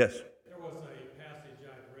 Yes? There was a passage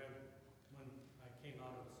I read when I came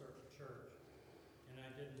out of a certain church, and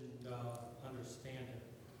I didn't understand it,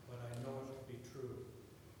 but I know it to be true.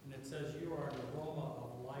 And it says, you are an aroma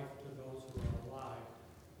of life to those who are alive,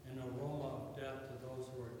 an aroma of death to those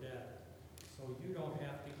who are dead. So you don't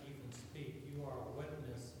have to even speak. You are a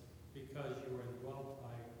witness because you are indwelt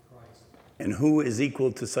by Christ. And who is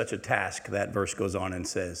equal to such a task? That verse goes on and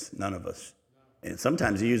says, none of us. And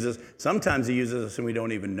sometimes he uses us and we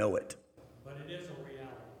don't even know it. But it is a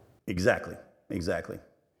reality. Exactly. Exactly.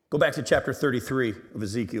 Go back to chapter 33 of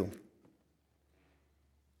Ezekiel.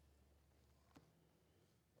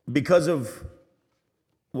 Because of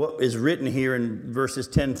what is written here in verses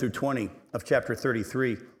 10 through 20 of chapter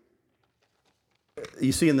 33,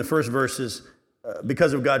 you see in the first verses,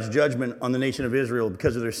 because of God's judgment on the nation of Israel,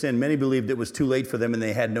 because of their sin, many believed it was too late for them and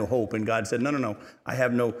they had no hope. And God said, no, I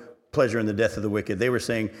have no pleasure in the death of the wicked. They were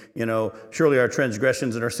saying, surely our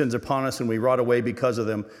transgressions and our sins upon us and we rot away because of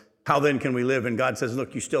them. How then can we live? And God says,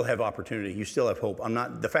 look, you still have opportunity. You still have hope.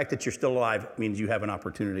 The fact that you're still alive means you have an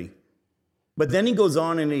opportunity. But then he goes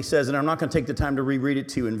on and he says, and I'm not going to take the time to reread it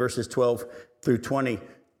to you in verses 12 through 20,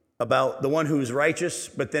 about the one who's righteous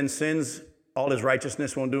but then sins. All his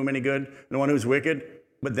righteousness won't do him any good. And the one who's wicked,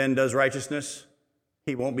 but then does righteousness,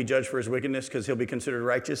 he won't be judged for his wickedness because he'll be considered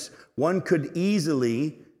righteous. One could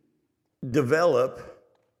easily develop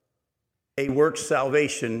a works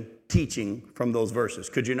salvation teaching from those verses.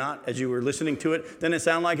 Could you not? As you were listening to it, then it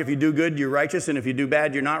sounded like if you do good, you're righteous, and if you do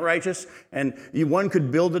bad, you're not righteous. And one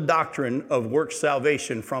could build a doctrine of works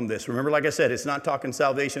salvation from this. Remember, like I said, it's not talking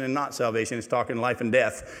salvation and not salvation. It's talking life and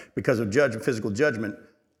death because of physical judgment.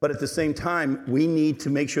 But at the same time, we need to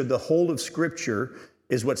make sure the whole of Scripture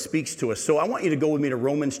is what speaks to us. So I want you to go with me to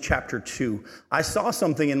Romans chapter 2. I saw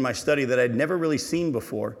something in my study that I'd never really seen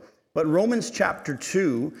before, but Romans chapter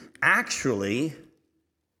 2 actually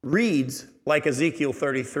reads like Ezekiel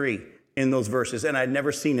 33 in those verses, and I'd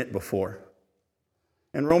never seen it before.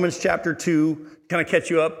 In Romans chapter 2, kind of catch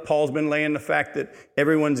you up, Paul's been laying the fact that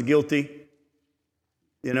everyone's guilty,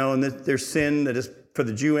 and that there's sin that is for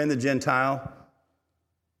the Jew and the Gentile.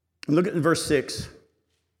 And look at verse 6.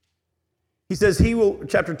 He says,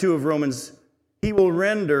 chapter 2 of Romans, he will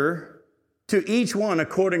render to each one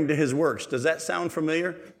according to his works. Does that sound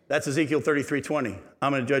familiar? That's Ezekiel 33:20.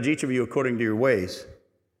 I'm going to judge each of you according to your ways.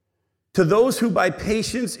 To those who by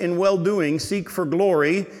patience in well-doing seek for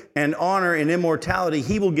glory and honor and immortality,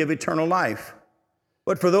 he will give eternal life.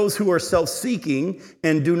 But for those who are self-seeking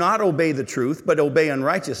and do not obey the truth, but obey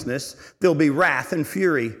unrighteousness, there'll be wrath and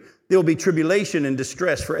fury. There will be tribulation and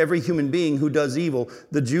distress for every human being who does evil,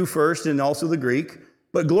 the Jew first and also the Greek,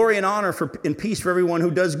 but glory and honor and peace for everyone who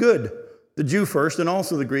does good, the Jew first and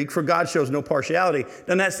also the Greek, for God shows no partiality.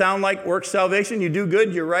 Doesn't that sound like works salvation? You do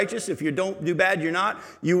good, you're righteous. If you don't do bad, you're not.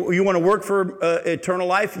 You want to work for eternal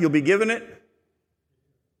life, you'll be given it.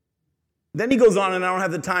 Then he goes on, and I don't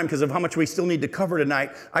have the time because of how much we still need to cover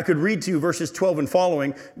tonight. I could read to you verses 12 and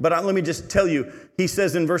following, but let me just tell you. He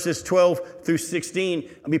says in verses 12 through 16,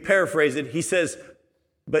 let me paraphrase it. He says,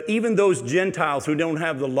 but even those Gentiles who don't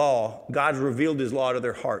have the law, God's revealed his law to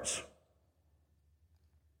their hearts.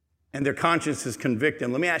 And their consciences convict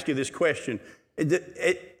them. Let me ask you this question.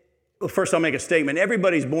 First, I'll make a statement.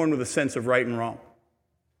 Everybody's born with a sense of right and wrong.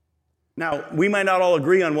 Now, we might not all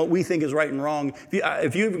agree on what we think is right and wrong.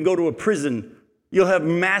 If you even go to a prison, you'll have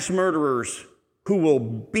mass murderers who will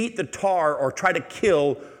beat the tar or try to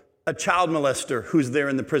kill a child molester who's there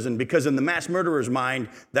in the prison, because in the mass murderer's mind,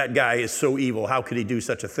 that guy is so evil. How could he do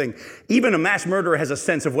such a thing? Even a mass murderer has a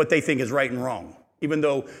sense of what they think is right and wrong. even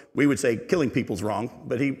though we would say killing people's wrong,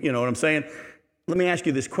 but he, you know what I'm saying? Let me ask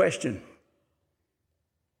you this question.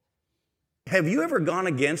 Have you ever gone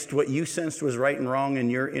against what you sensed was right and wrong in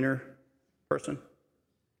your inner person?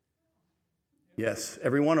 Yes,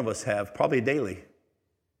 every one of us have, probably daily.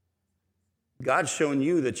 God's shown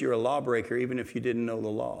you that you're a lawbreaker even if you didn't know the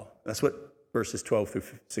law. That's what verses 12 through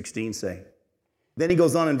 16 say. Then he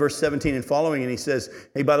goes on in verse 17 and following, and he says,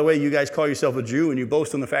 hey, by the way, you guys call yourself a Jew, and you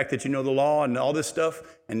boast on the fact that you know the law and all this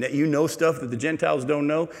stuff, and that you know stuff that the Gentiles don't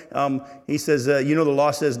know. He says, you know the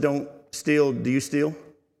law says don't steal. Do you steal?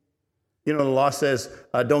 You know the law says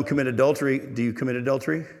don't commit adultery. Do you commit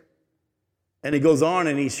adultery? And he goes on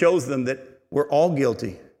and he shows them that we're all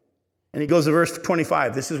guilty. And he goes to verse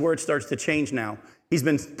 25. This is where it starts to change now. He's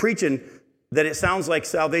been preaching that it sounds like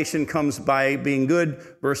salvation comes by being good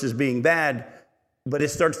versus being bad, but it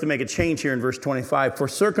starts to make a change here in verse 25. For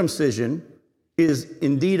circumcision is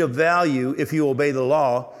indeed of value if you obey the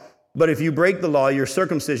law, but if you break the law, your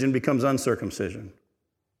circumcision becomes uncircumcision.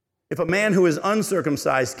 If a man who is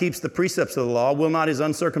uncircumcised keeps the precepts of the law, will not his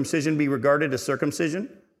uncircumcision be regarded as circumcision?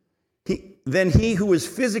 Then he who is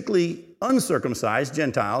physically uncircumcised,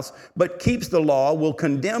 Gentiles, but keeps the law will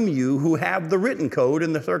condemn you who have the written code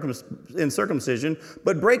in circumcision,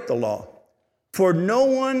 but break the law. For no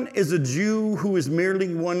one is a Jew who is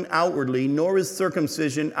merely one outwardly, nor is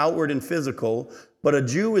circumcision outward and physical, but a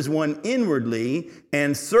Jew is one inwardly,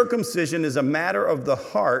 and circumcision is a matter of the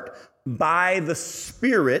heart by the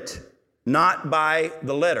Spirit, not by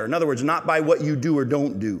the letter. In other words, not by what you do or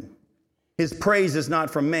don't do. His praise is not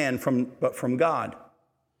from man, but from God.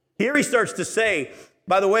 Here he starts to say,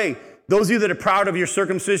 by the way, those of you that are proud of your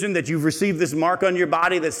circumcision, that you've received this mark on your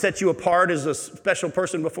body that sets you apart as a special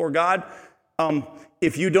person before God,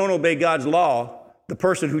 if you don't obey God's law, the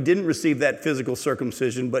person who didn't receive that physical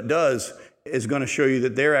circumcision but does is going to show you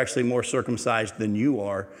that they're actually more circumcised than you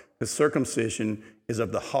are. The circumcision is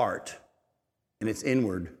of the heart, and it's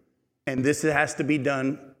inward. And this has to be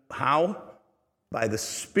done how? By the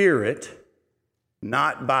Spirit,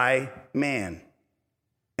 not by man.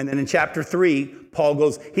 And then in chapter 3, Paul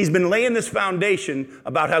goes, he's been laying this foundation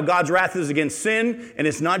about how God's wrath is against sin, and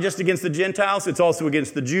it's not just against the Gentiles, it's also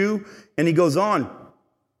against the Jew. And he goes on,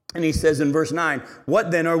 and he says in verse 9,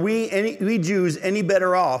 what then, are we Jews any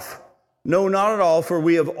better off? No, not at all, for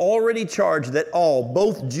we have already charged that all,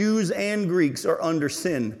 both Jews and Greeks, are under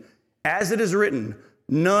sin. As it is written,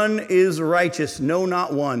 none is righteous, no,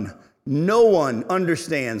 not one. No one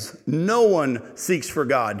understands. No one seeks for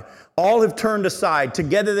God. All have turned aside.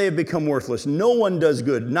 Together they have become worthless. No one does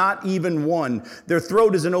good, not even one. Their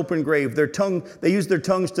throat is an open grave. They use their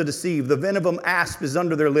tongues to deceive. The venom of asp is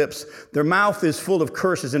under their lips. Their mouth is full of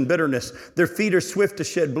curses and bitterness. Their feet are swift to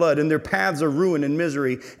shed blood, and their paths are ruin and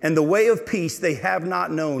misery. And the way of peace they have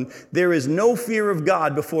not known. There is no fear of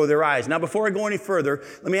God before their eyes. Now, before I go any further,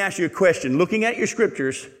 let me ask you a question. Looking at your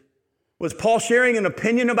scriptures, was Paul sharing an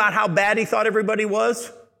opinion about how bad he thought everybody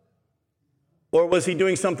was? Or was he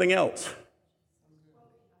doing something else?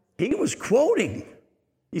 He was quoting.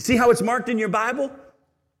 You see how it's marked in your Bible?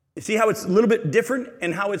 You see how it's a little bit different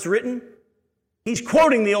in how it's written? He's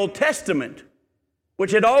quoting the Old Testament,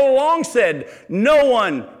 which had all along said, no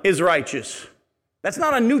one is righteous. That's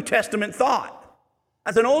not a New Testament thought.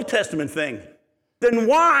 That's an Old Testament thing. Then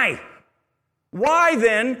why? Why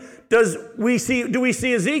then do we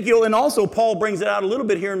see Ezekiel, and also Paul brings it out a little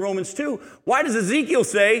bit here in Romans 2. Why does Ezekiel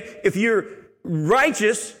say, if you're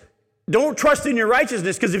righteous, don't trust in your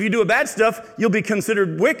righteousness, because if you do bad stuff, you'll be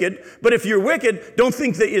considered wicked. But if you're wicked, don't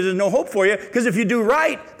think that there's no hope for you, because if you do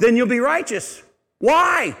right, then you'll be righteous.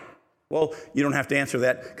 Why? Well, you don't have to answer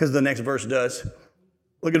that, because the next verse does.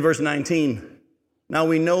 Look at verse 19. Now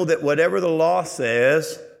we know that whatever the law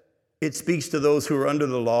says, it speaks to those who are under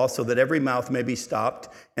the law, so that every mouth may be stopped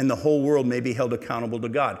and the whole world may be held accountable to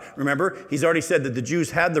God. Remember, he's already said that the Jews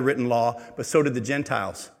had the written law, but so did the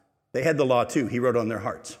Gentiles. They had the law too. He wrote on their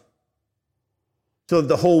hearts. So that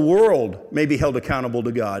the whole world may be held accountable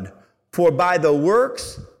to God. For by the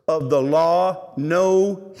works of the law,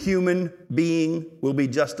 no human being will be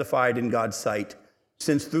justified in God's sight,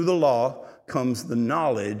 since through the law comes the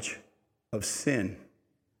knowledge of sin.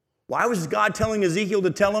 Why was God telling Ezekiel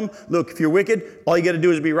to tell him, look, if you're wicked, all you got to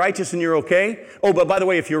do is be righteous and you're okay? Oh, but by the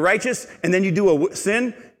way, if you're righteous and then you do a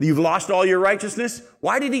sin, you've lost all your righteousness?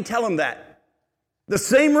 Why did he tell him that? The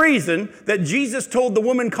same reason that Jesus told the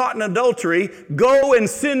woman caught in adultery, go and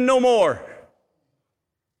sin no more.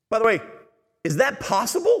 By the way, is that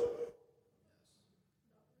possible?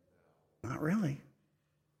 Not really.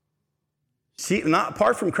 See, not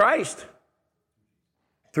apart from Christ.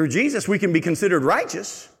 Through Jesus, we can be considered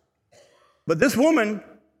righteous. But this woman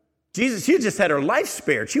She had just had her life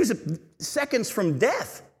spared. She was seconds from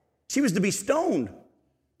death. She was to be stoned.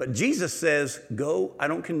 But Jesus says, go, I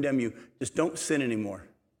don't condemn you. Just don't sin anymore.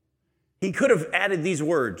 He could have added these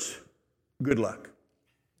words, good luck.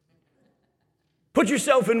 Put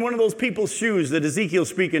yourself in one of those people's shoes that Ezekiel's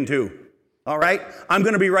speaking to. All right? I'm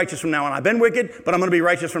going to be righteous from now on. I've been wicked, but I'm going to be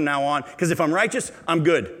righteous from now on. Because if I'm righteous, I'm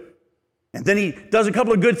good. And then he does a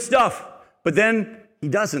couple of good stuff, but then he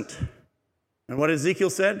doesn't. And what Ezekiel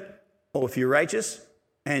said? Oh, if you're righteous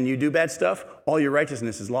and you do bad stuff, all your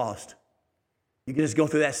righteousness is lost. You can just go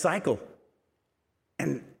through that cycle.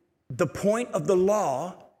 And the point of the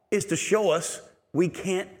law is to show us we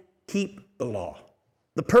can't keep the law.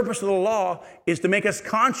 The purpose of the law is to make us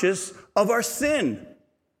conscious of our sin.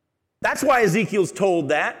 That's why Ezekiel's told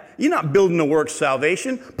that. You're not building a works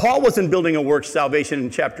salvation. Paul wasn't building a works salvation in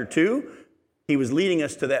chapter 2. He was leading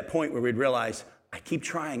us to that point where we'd realize, I keep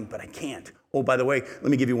trying, but I can't. Oh, by the way,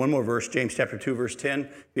 let me give you one more verse, James chapter 2, verse 10.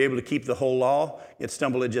 If you're able to keep the whole law, yet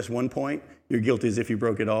stumble at just one point, you're guilty as if you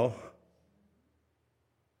broke it all.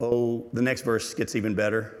 Oh, the next verse gets even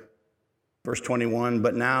better. Verse 21,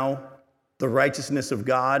 but now the righteousness of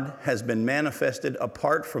God has been manifested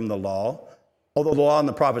apart from the law, although the law and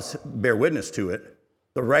the prophets bear witness to it.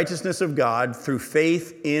 The righteousness of God through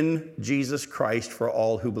faith in Jesus Christ for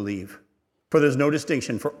all who believe. For there's no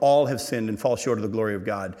distinction, for all have sinned and fall short of the glory of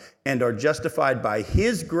God, and are justified by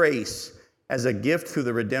his grace as a gift through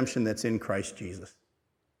the redemption that's in Christ Jesus.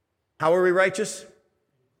 How are we righteous?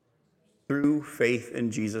 Through faith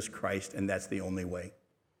in Jesus Christ, and that's the only way.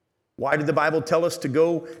 Why did the Bible tell us to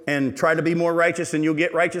go and try to be more righteous and you'll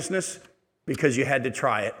get righteousness? Because you had to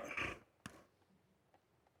try it.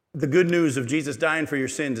 The good news of Jesus dying for your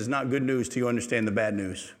sins is not good news till you understand the bad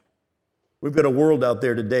news. We've got a world out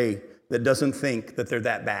there today that doesn't think that they're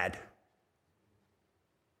that bad.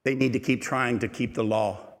 They need to keep trying to keep the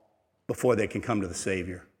law before they can come to the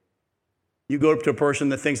Savior. You go up to a person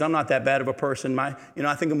that thinks, I'm not that bad of a person. I think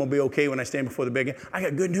I'm going to be okay when I stand before the big guy. I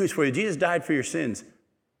got good news for you. Jesus died for your sins.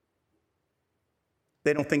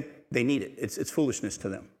 They don't think they need it. It's foolishness to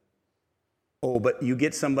them. Oh, but you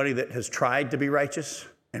get somebody that has tried to be righteous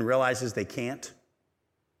and realizes they can't.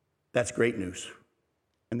 That's great news.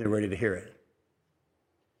 And they're ready to hear it.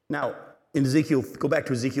 Now, in Ezekiel, go back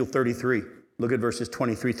to Ezekiel 33. Look at verses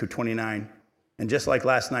 23 through 29. And just like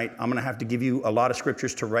last night, I'm going to have to give you a lot of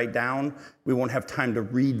scriptures to write down. We won't have time to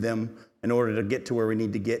read them in order to get to where we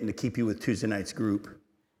need to get and to keep you with Tuesday night's group.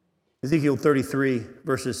 Ezekiel 33,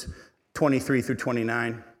 verses 23 through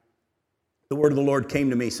 29. The word of the Lord came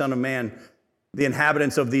to me, Son of man, the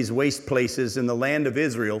inhabitants of these waste places in the land of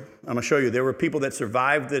Israel. I'm going to show you, there were people that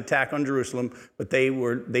survived the attack on Jerusalem, but they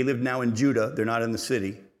lived now in Judah. They're not in the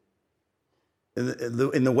city.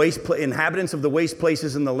 Inhabitants of the waste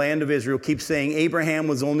places in the land of Israel keep saying Abraham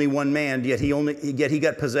was only one man, yet he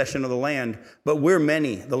got possession of the land. But we're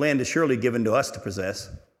many. The land is surely given to us to possess.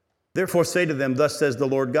 Therefore say to them, thus says the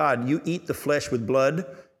Lord God, you eat the flesh with blood,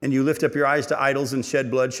 and you lift up your eyes to idols and shed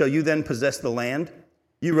blood. Shall you then possess the land?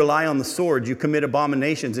 You rely on the sword. You commit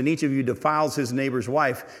abominations, and each of you defiles his neighbor's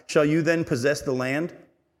wife. Shall you then possess the land?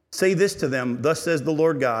 Say this to them, thus says the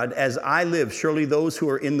Lord God, as I live, surely those who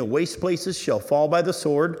are in the waste places shall fall by the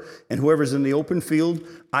sword, and whoever's in the open field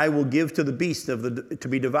I will give to the beast to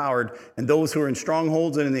be devoured, and those who are in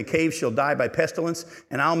strongholds and in the caves shall die by pestilence,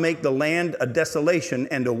 and I'll make the land a desolation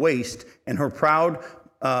and a waste, and her proud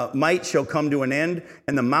might shall come to an end,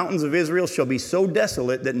 and the mountains of Israel shall be so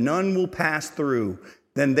desolate that none will pass through.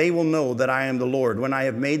 Then they will know that I am the Lord, when I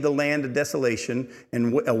have made the land a desolation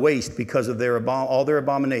and a waste because of all their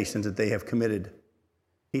abominations that they have committed.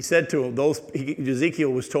 He said to those,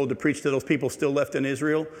 Ezekiel was told to preach to those people still left in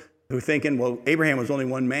Israel who are thinking, well, Abraham was only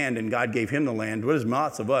one man and God gave him the land. What is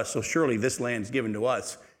lots of us? So surely this land's given to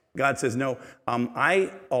us. God says, no,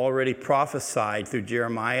 I already prophesied through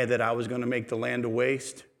Jeremiah that I was going to make the land a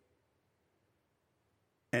waste.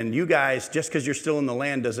 And you guys, just because you're still in the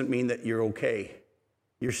land doesn't mean that you're okay.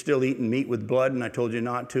 You're still eating meat with blood, and I told you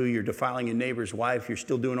not to. You're defiling your neighbor's wife. You're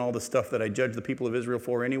still doing all the stuff that I judged the people of Israel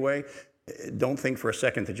for anyway. Don't think for a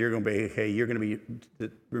second that you're going to be okay. You're going to be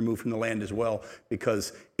removed from the land as well,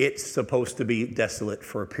 because it's supposed to be desolate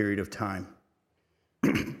for a period of time.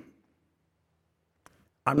 I'm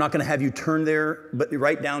not going to have you turn there, but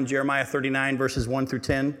write down Jeremiah 39, verses 1 through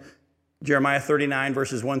 10. Jeremiah 39,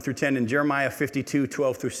 verses 1 through 10, and Jeremiah 52,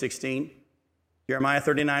 12 through 16. Jeremiah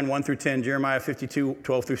 39, 1 through 10, Jeremiah 52,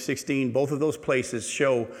 12 through 16, both of those places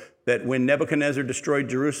show that when Nebuchadnezzar destroyed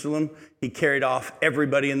Jerusalem, he carried off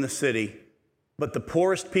everybody in the city. But the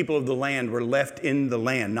poorest people of the land were left in the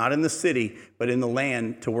land, not in the city, but in the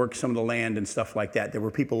land to work some of the land and stuff like that. There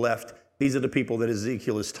were people left These are the people that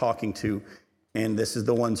Ezekiel is talking to, and this is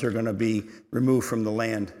the ones who are going to be removed from the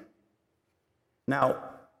land. Now,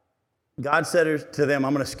 God said to them,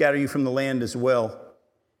 I'm going to scatter you from the land as well.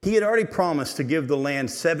 He had already promised to give the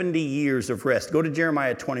land 70 years of rest. Go to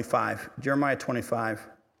Jeremiah 25. Jeremiah 25,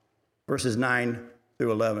 verses 9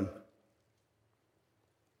 through 11.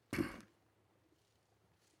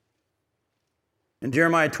 In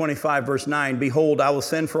Jeremiah 25, verse 9, behold, I will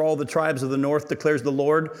send for all the tribes of the north, declares the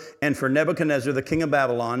Lord, and for Nebuchadnezzar, the king of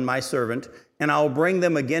Babylon, my servant, and I will bring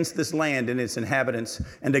them against this land and its inhabitants,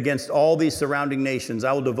 and against all these surrounding nations.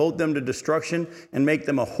 I will devote them to destruction and make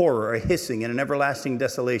them a horror, a hissing, and an everlasting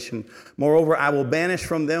desolation. Moreover, I will banish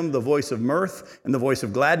from them the voice of mirth and the voice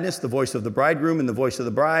of gladness, the voice of the bridegroom and the voice of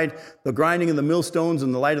the bride, the grinding of the millstones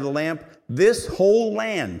and the light of the lamp. This whole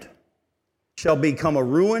land shall become a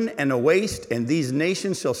ruin and a waste, and these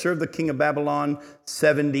nations shall serve the king of Babylon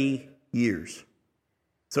 70 years.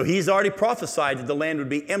 So he's already prophesied that the land would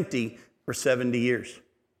be empty for 70 years.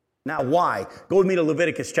 Now, why? Go with me to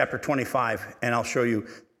Leviticus chapter 25, and I'll show you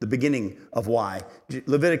the beginning of why.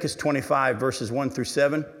 Leviticus 25, verses 1 through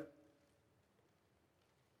 7.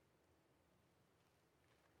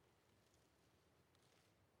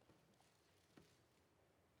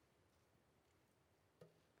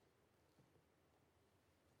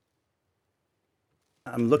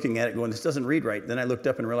 I'm looking at it going, this doesn't read right. Then I looked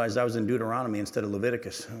up and realized I was in Deuteronomy instead of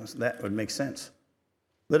Leviticus. That would make sense.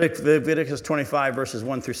 Leviticus 25, verses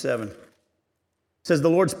 1 through 7. It says, the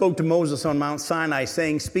Lord spoke to Moses on Mount Sinai,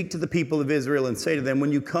 saying, speak to the people of Israel and say to them,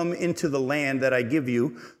 when you come into the land that I give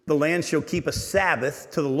you, the land shall keep a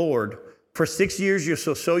Sabbath to the Lord. For 6 years you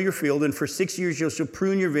shall sow your field, and for 6 years you shall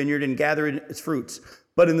prune your vineyard and gather its fruits.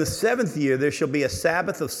 But in the 7th year there shall be a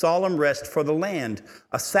Sabbath of solemn rest for the land,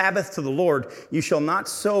 a Sabbath to the Lord. You shall not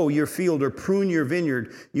sow your field or prune your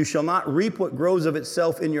vineyard. You shall not reap what grows of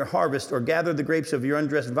itself in your harvest or gather the grapes of your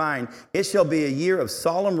undressed vine. It shall be a year of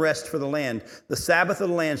solemn rest for the land. The Sabbath of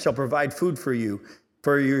the land shall provide food for you,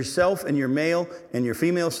 for yourself and your male and your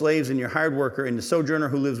female slaves and your hired worker and the sojourner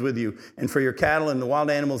who lives with you, and for your cattle and the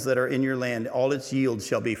wild animals that are in your land. All its yield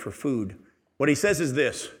shall be for food. What he says is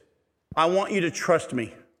this: I want you to trust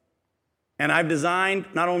me. And I've designed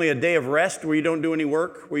not only a day of rest where you don't do any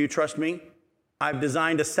work, where you trust me. I've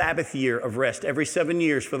designed a Sabbath year of rest every 7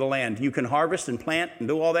 years for the land. You can harvest and plant and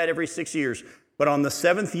do all that every 6 years. But on the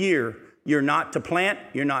 7th year, you're not to plant.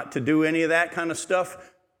 You're not to do any of that kind of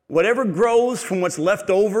stuff. Whatever grows from what's left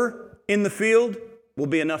over in the field will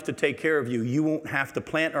be enough to take care of you. You won't have to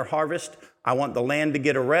plant or harvest. I want the land to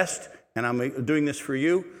get a rest, and I'm doing this for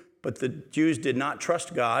you. But the Jews did not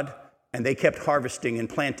trust God. And they kept harvesting and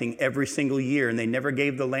planting every single year, and they never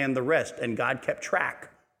gave the land the rest. And God kept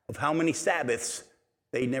track of how many Sabbaths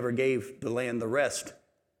they never gave the land the rest.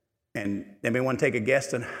 And anybody want to take a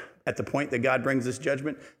guess at the point that God brings this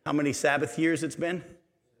judgment? How many Sabbath years it's been?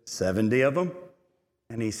 70 of them.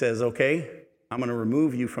 And he says, okay, I'm going to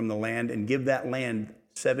remove you from the land and give that land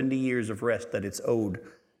 70 years of rest that it's owed.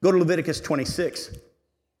 Go to Leviticus 26.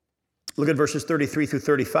 Look at verses 33 through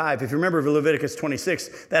 35. If you remember Leviticus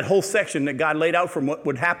 26, that whole section that God laid out from what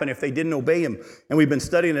would happen if they didn't obey him. And we've been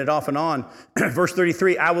studying it off and on. Verse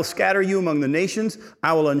 33, I will scatter you among the nations.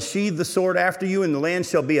 I will unsheathe the sword after you, and the land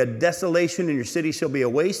shall be a desolation, and your city shall be a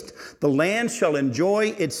waste. The land shall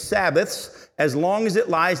enjoy its Sabbaths as long as it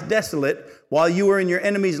lies desolate while you are in your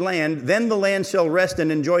enemy's land. Then the land shall rest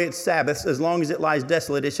and enjoy its Sabbaths. As long as it lies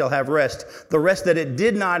desolate, it shall have rest. The rest that it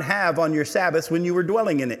did not have on your Sabbaths when you were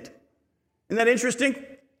dwelling in it. Isn't that interesting?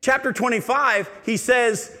 Chapter 25, he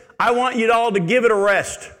says, I want you all to give it a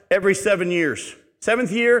rest every 7 years.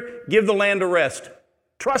 7th year, give the land a rest.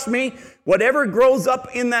 Trust me, whatever grows up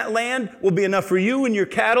in that land will be enough for you and your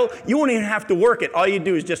cattle. You won't even have to work it. All you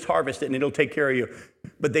do is just harvest it and it'll take care of you.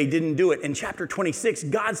 But they didn't do it. In chapter 26,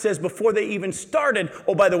 God says before they even started,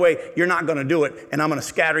 oh, by the way, you're not going to do it, and I'm going to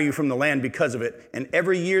scatter you from the land because of it. And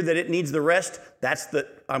every year that it needs the rest,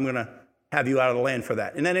 I'm going to have you out of the land for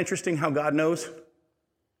that. Isn't that interesting how God knows?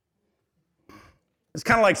 It's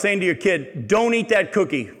kind of like saying to your kid, don't eat that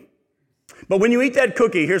cookie. But when you eat that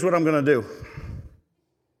cookie, here's what I'm going to do.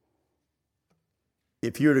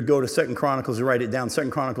 If you were to go to 2 Chronicles and write it down, 2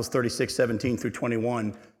 Chronicles 36, 17 through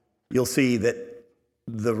 21, you'll see that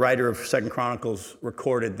the writer of 2 Chronicles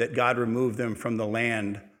recorded that God removed them from the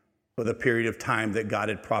land for the period of time that God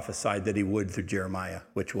had prophesied that he would through Jeremiah,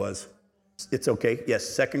 which was, it's okay,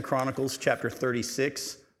 yes, 2 Chronicles chapter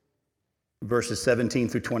 36, verses 17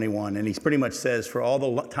 through 21. And he pretty much says, for all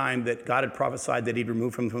the time that God had prophesied that he'd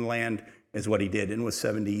remove them from the land is what he did, and it was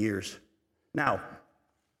 70 years. Now,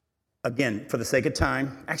 again, for the sake of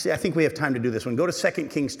time, actually, I think we have time to do this one. Go to 2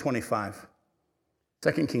 Kings 25.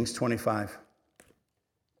 2 Kings 25.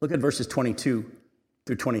 Look at verses 22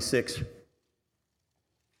 through 26.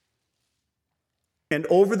 And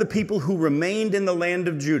over the people who remained in the land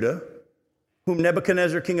of Judah, whom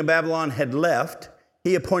Nebuchadnezzar, king of Babylon, had left,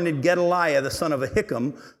 he appointed Gedaliah, the son of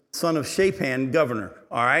Ahikam, son of Shaphan, governor.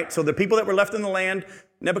 All right, so the people that were left in the land,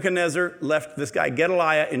 Nebuchadnezzar left this guy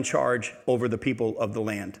Gedaliah in charge over the people of the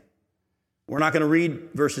land. We're not going to read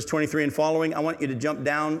verses 23 and following. I want you to jump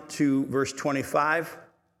down to verse 25.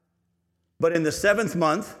 But in the 7th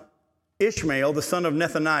month, Ishmael, the son of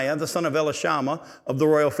Nethaniah, the son of Elishama, of the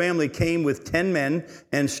royal family, came with 10 men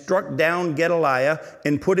and struck down Gedaliah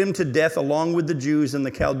and put him to death along with the Jews and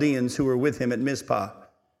the Chaldeans who were with him at Mizpah.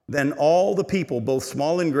 Then all the people, both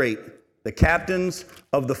small and great, the captains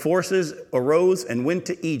of the forces, arose and went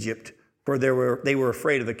to Egypt, for they were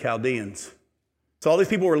afraid of the Chaldeans. So all these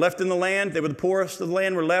people were left in the land. They were the poorest of the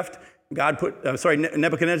land, were left.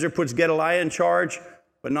 Nebuchadnezzar puts Gedaliah in charge.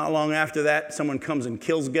 But not long after that, someone comes and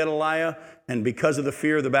kills Gedaliah, and because of the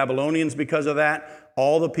fear of the Babylonians, because of that,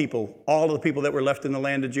 all the people that were left in the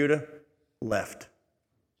land of Judah left,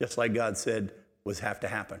 just like God said was have to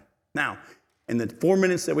happen. Now, in the 4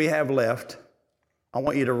 minutes that we have left, I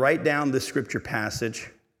want you to write down this scripture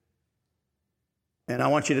passage, and I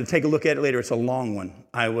want you to take a look at it later. It's a long one.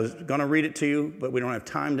 I was going to read it to you, but we don't have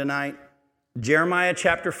time tonight. Jeremiah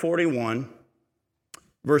chapter 41.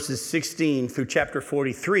 Verses 16 through chapter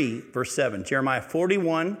 43, verse 7. Jeremiah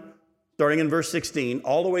 41, starting in verse 16,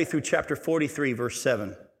 all the way through chapter 43, verse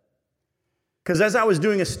 7. Because as I was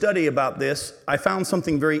doing a study about this, I found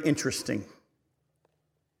something very interesting.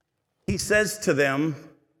 He says to them,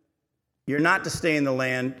 you're not to stay in the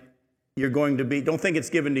land. You're going to be, don't think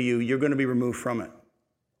it's given to you. You're going to be removed from it.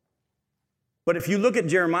 But if you look at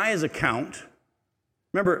Jeremiah's account,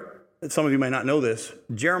 remember, some of you may not know this,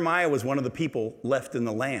 Jeremiah was one of the people left in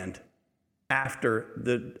the land after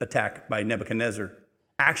the attack by Nebuchadnezzar.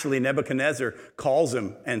 Actually, Nebuchadnezzar calls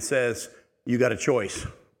him and says, you got a choice.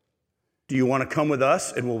 Do you want to come with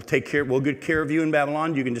us and we'll get care of you in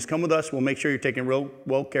Babylon? You can just come with us. We'll make sure you're taken real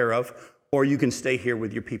well care of. Or you can stay here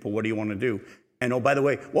with your people. What do you want to do? And oh, by the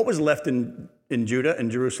way, what was left in Judah and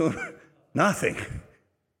Jerusalem? Nothing.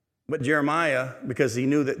 But Jeremiah, because he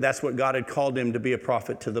knew that that's what God had called him to be a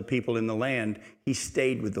prophet to the people in the land, he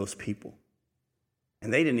stayed with those people.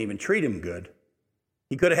 And they didn't even treat him good.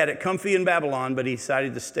 He could have had it comfy in Babylon, but he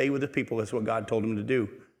decided to stay with the people. That's what God told him to do.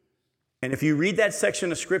 And if you read that section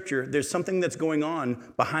of scripture, there's something that's going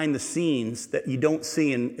on behind the scenes that you don't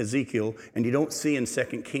see in Ezekiel and you don't see in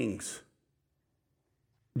 2 Kings.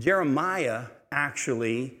 Jeremiah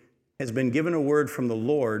actually has been given a word from the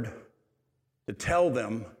Lord to tell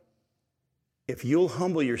them, if you'll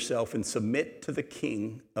humble yourself and submit to the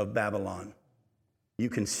king of Babylon, you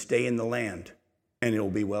can stay in the land and it'll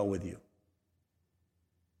be well with you.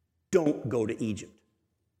 Don't go to Egypt.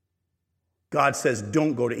 God says,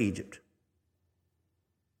 don't go to Egypt.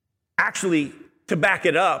 Actually, to back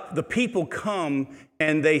it up, the people come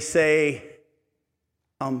and they say,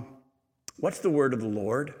 what's the word of the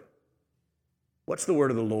Lord? What's the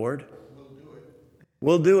word of the Lord? We'll do it.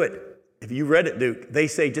 We'll do it. If you read it, Duke, they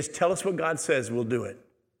say, just tell us what God says, we'll do it.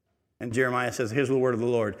 And Jeremiah says, here's the word of the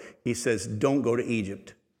Lord. He says, don't go to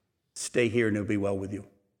Egypt. Stay here and it'll be well with you.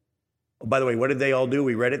 Oh, by the way, what did they all do?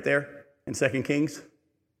 We read it there in 2 Kings.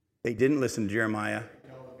 They didn't listen to Jeremiah.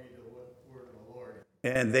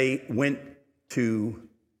 And they went to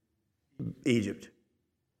Egypt.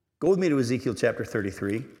 Go with me to Ezekiel chapter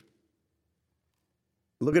 33.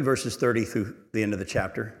 Look at verses 30 through the end of the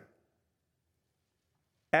chapter.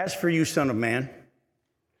 As for you, son of man,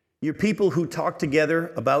 your people who talk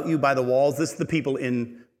together about you by the walls, this is the people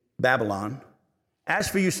in Babylon. As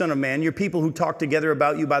for you, son of man, your people who talk together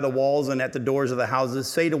about you by the walls and at the doors of the houses,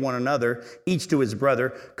 say to one another, each to his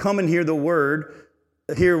brother, come and hear the word,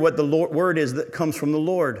 hear what the word is that comes from the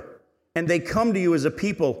Lord. And they come to you as a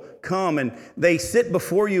people, come, and they sit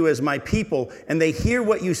before you as my people, and they hear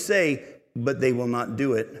what you say, but they will not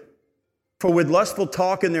do it. For with lustful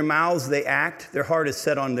talk in their mouths they act, their heart is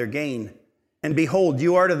set on their gain. And behold,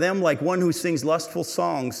 you are to them like one who sings lustful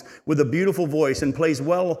songs with a beautiful voice and plays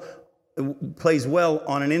well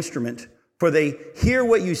on an instrument. For they hear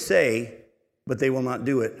what you say, but they will not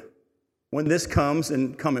do it. When this comes,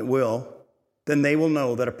 and come it will, then they will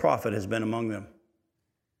know that a prophet has been among them.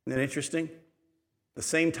 Isn't that interesting? The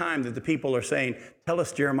same time that the people are saying, tell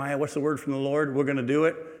us, Jeremiah, what's the word from the Lord? We're going to do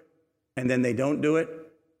it. And then they don't do it.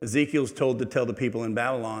 Ezekiel's told to tell the people in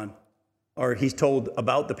Babylon, or he's told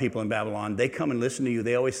about the people in Babylon, they come and listen to you.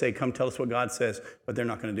 They always say, come tell us what God says, but they're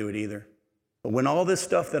not going to do it either. But when all this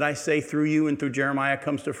stuff that I say through you and through Jeremiah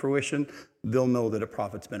comes to fruition, they'll know that a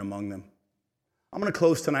prophet's been among them. I'm going to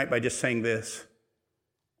close tonight by just saying this,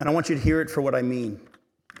 and I want you to hear it for what I mean.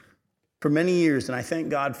 For many years, and I thank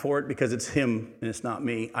God for it because it's him and it's not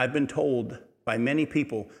me, I've been told by many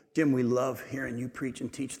people, Jim, we love hearing you preach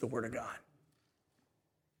and teach the Word of God.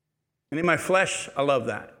 And in my flesh, I love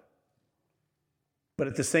that. But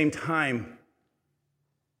at the same time,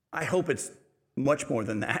 I hope it's much more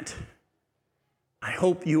than that. I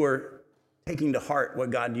hope you are taking to heart what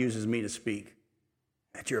God uses me to speak,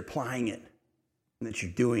 that you're applying it, and that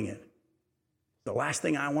you're doing it. The last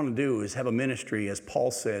thing I want to do is have a ministry, as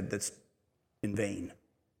Paul said, that's in vain,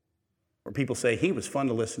 where people say, he was fun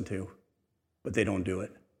to listen to, but they don't do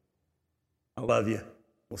it. I love you.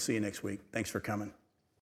 We'll see you next week. Thanks for coming.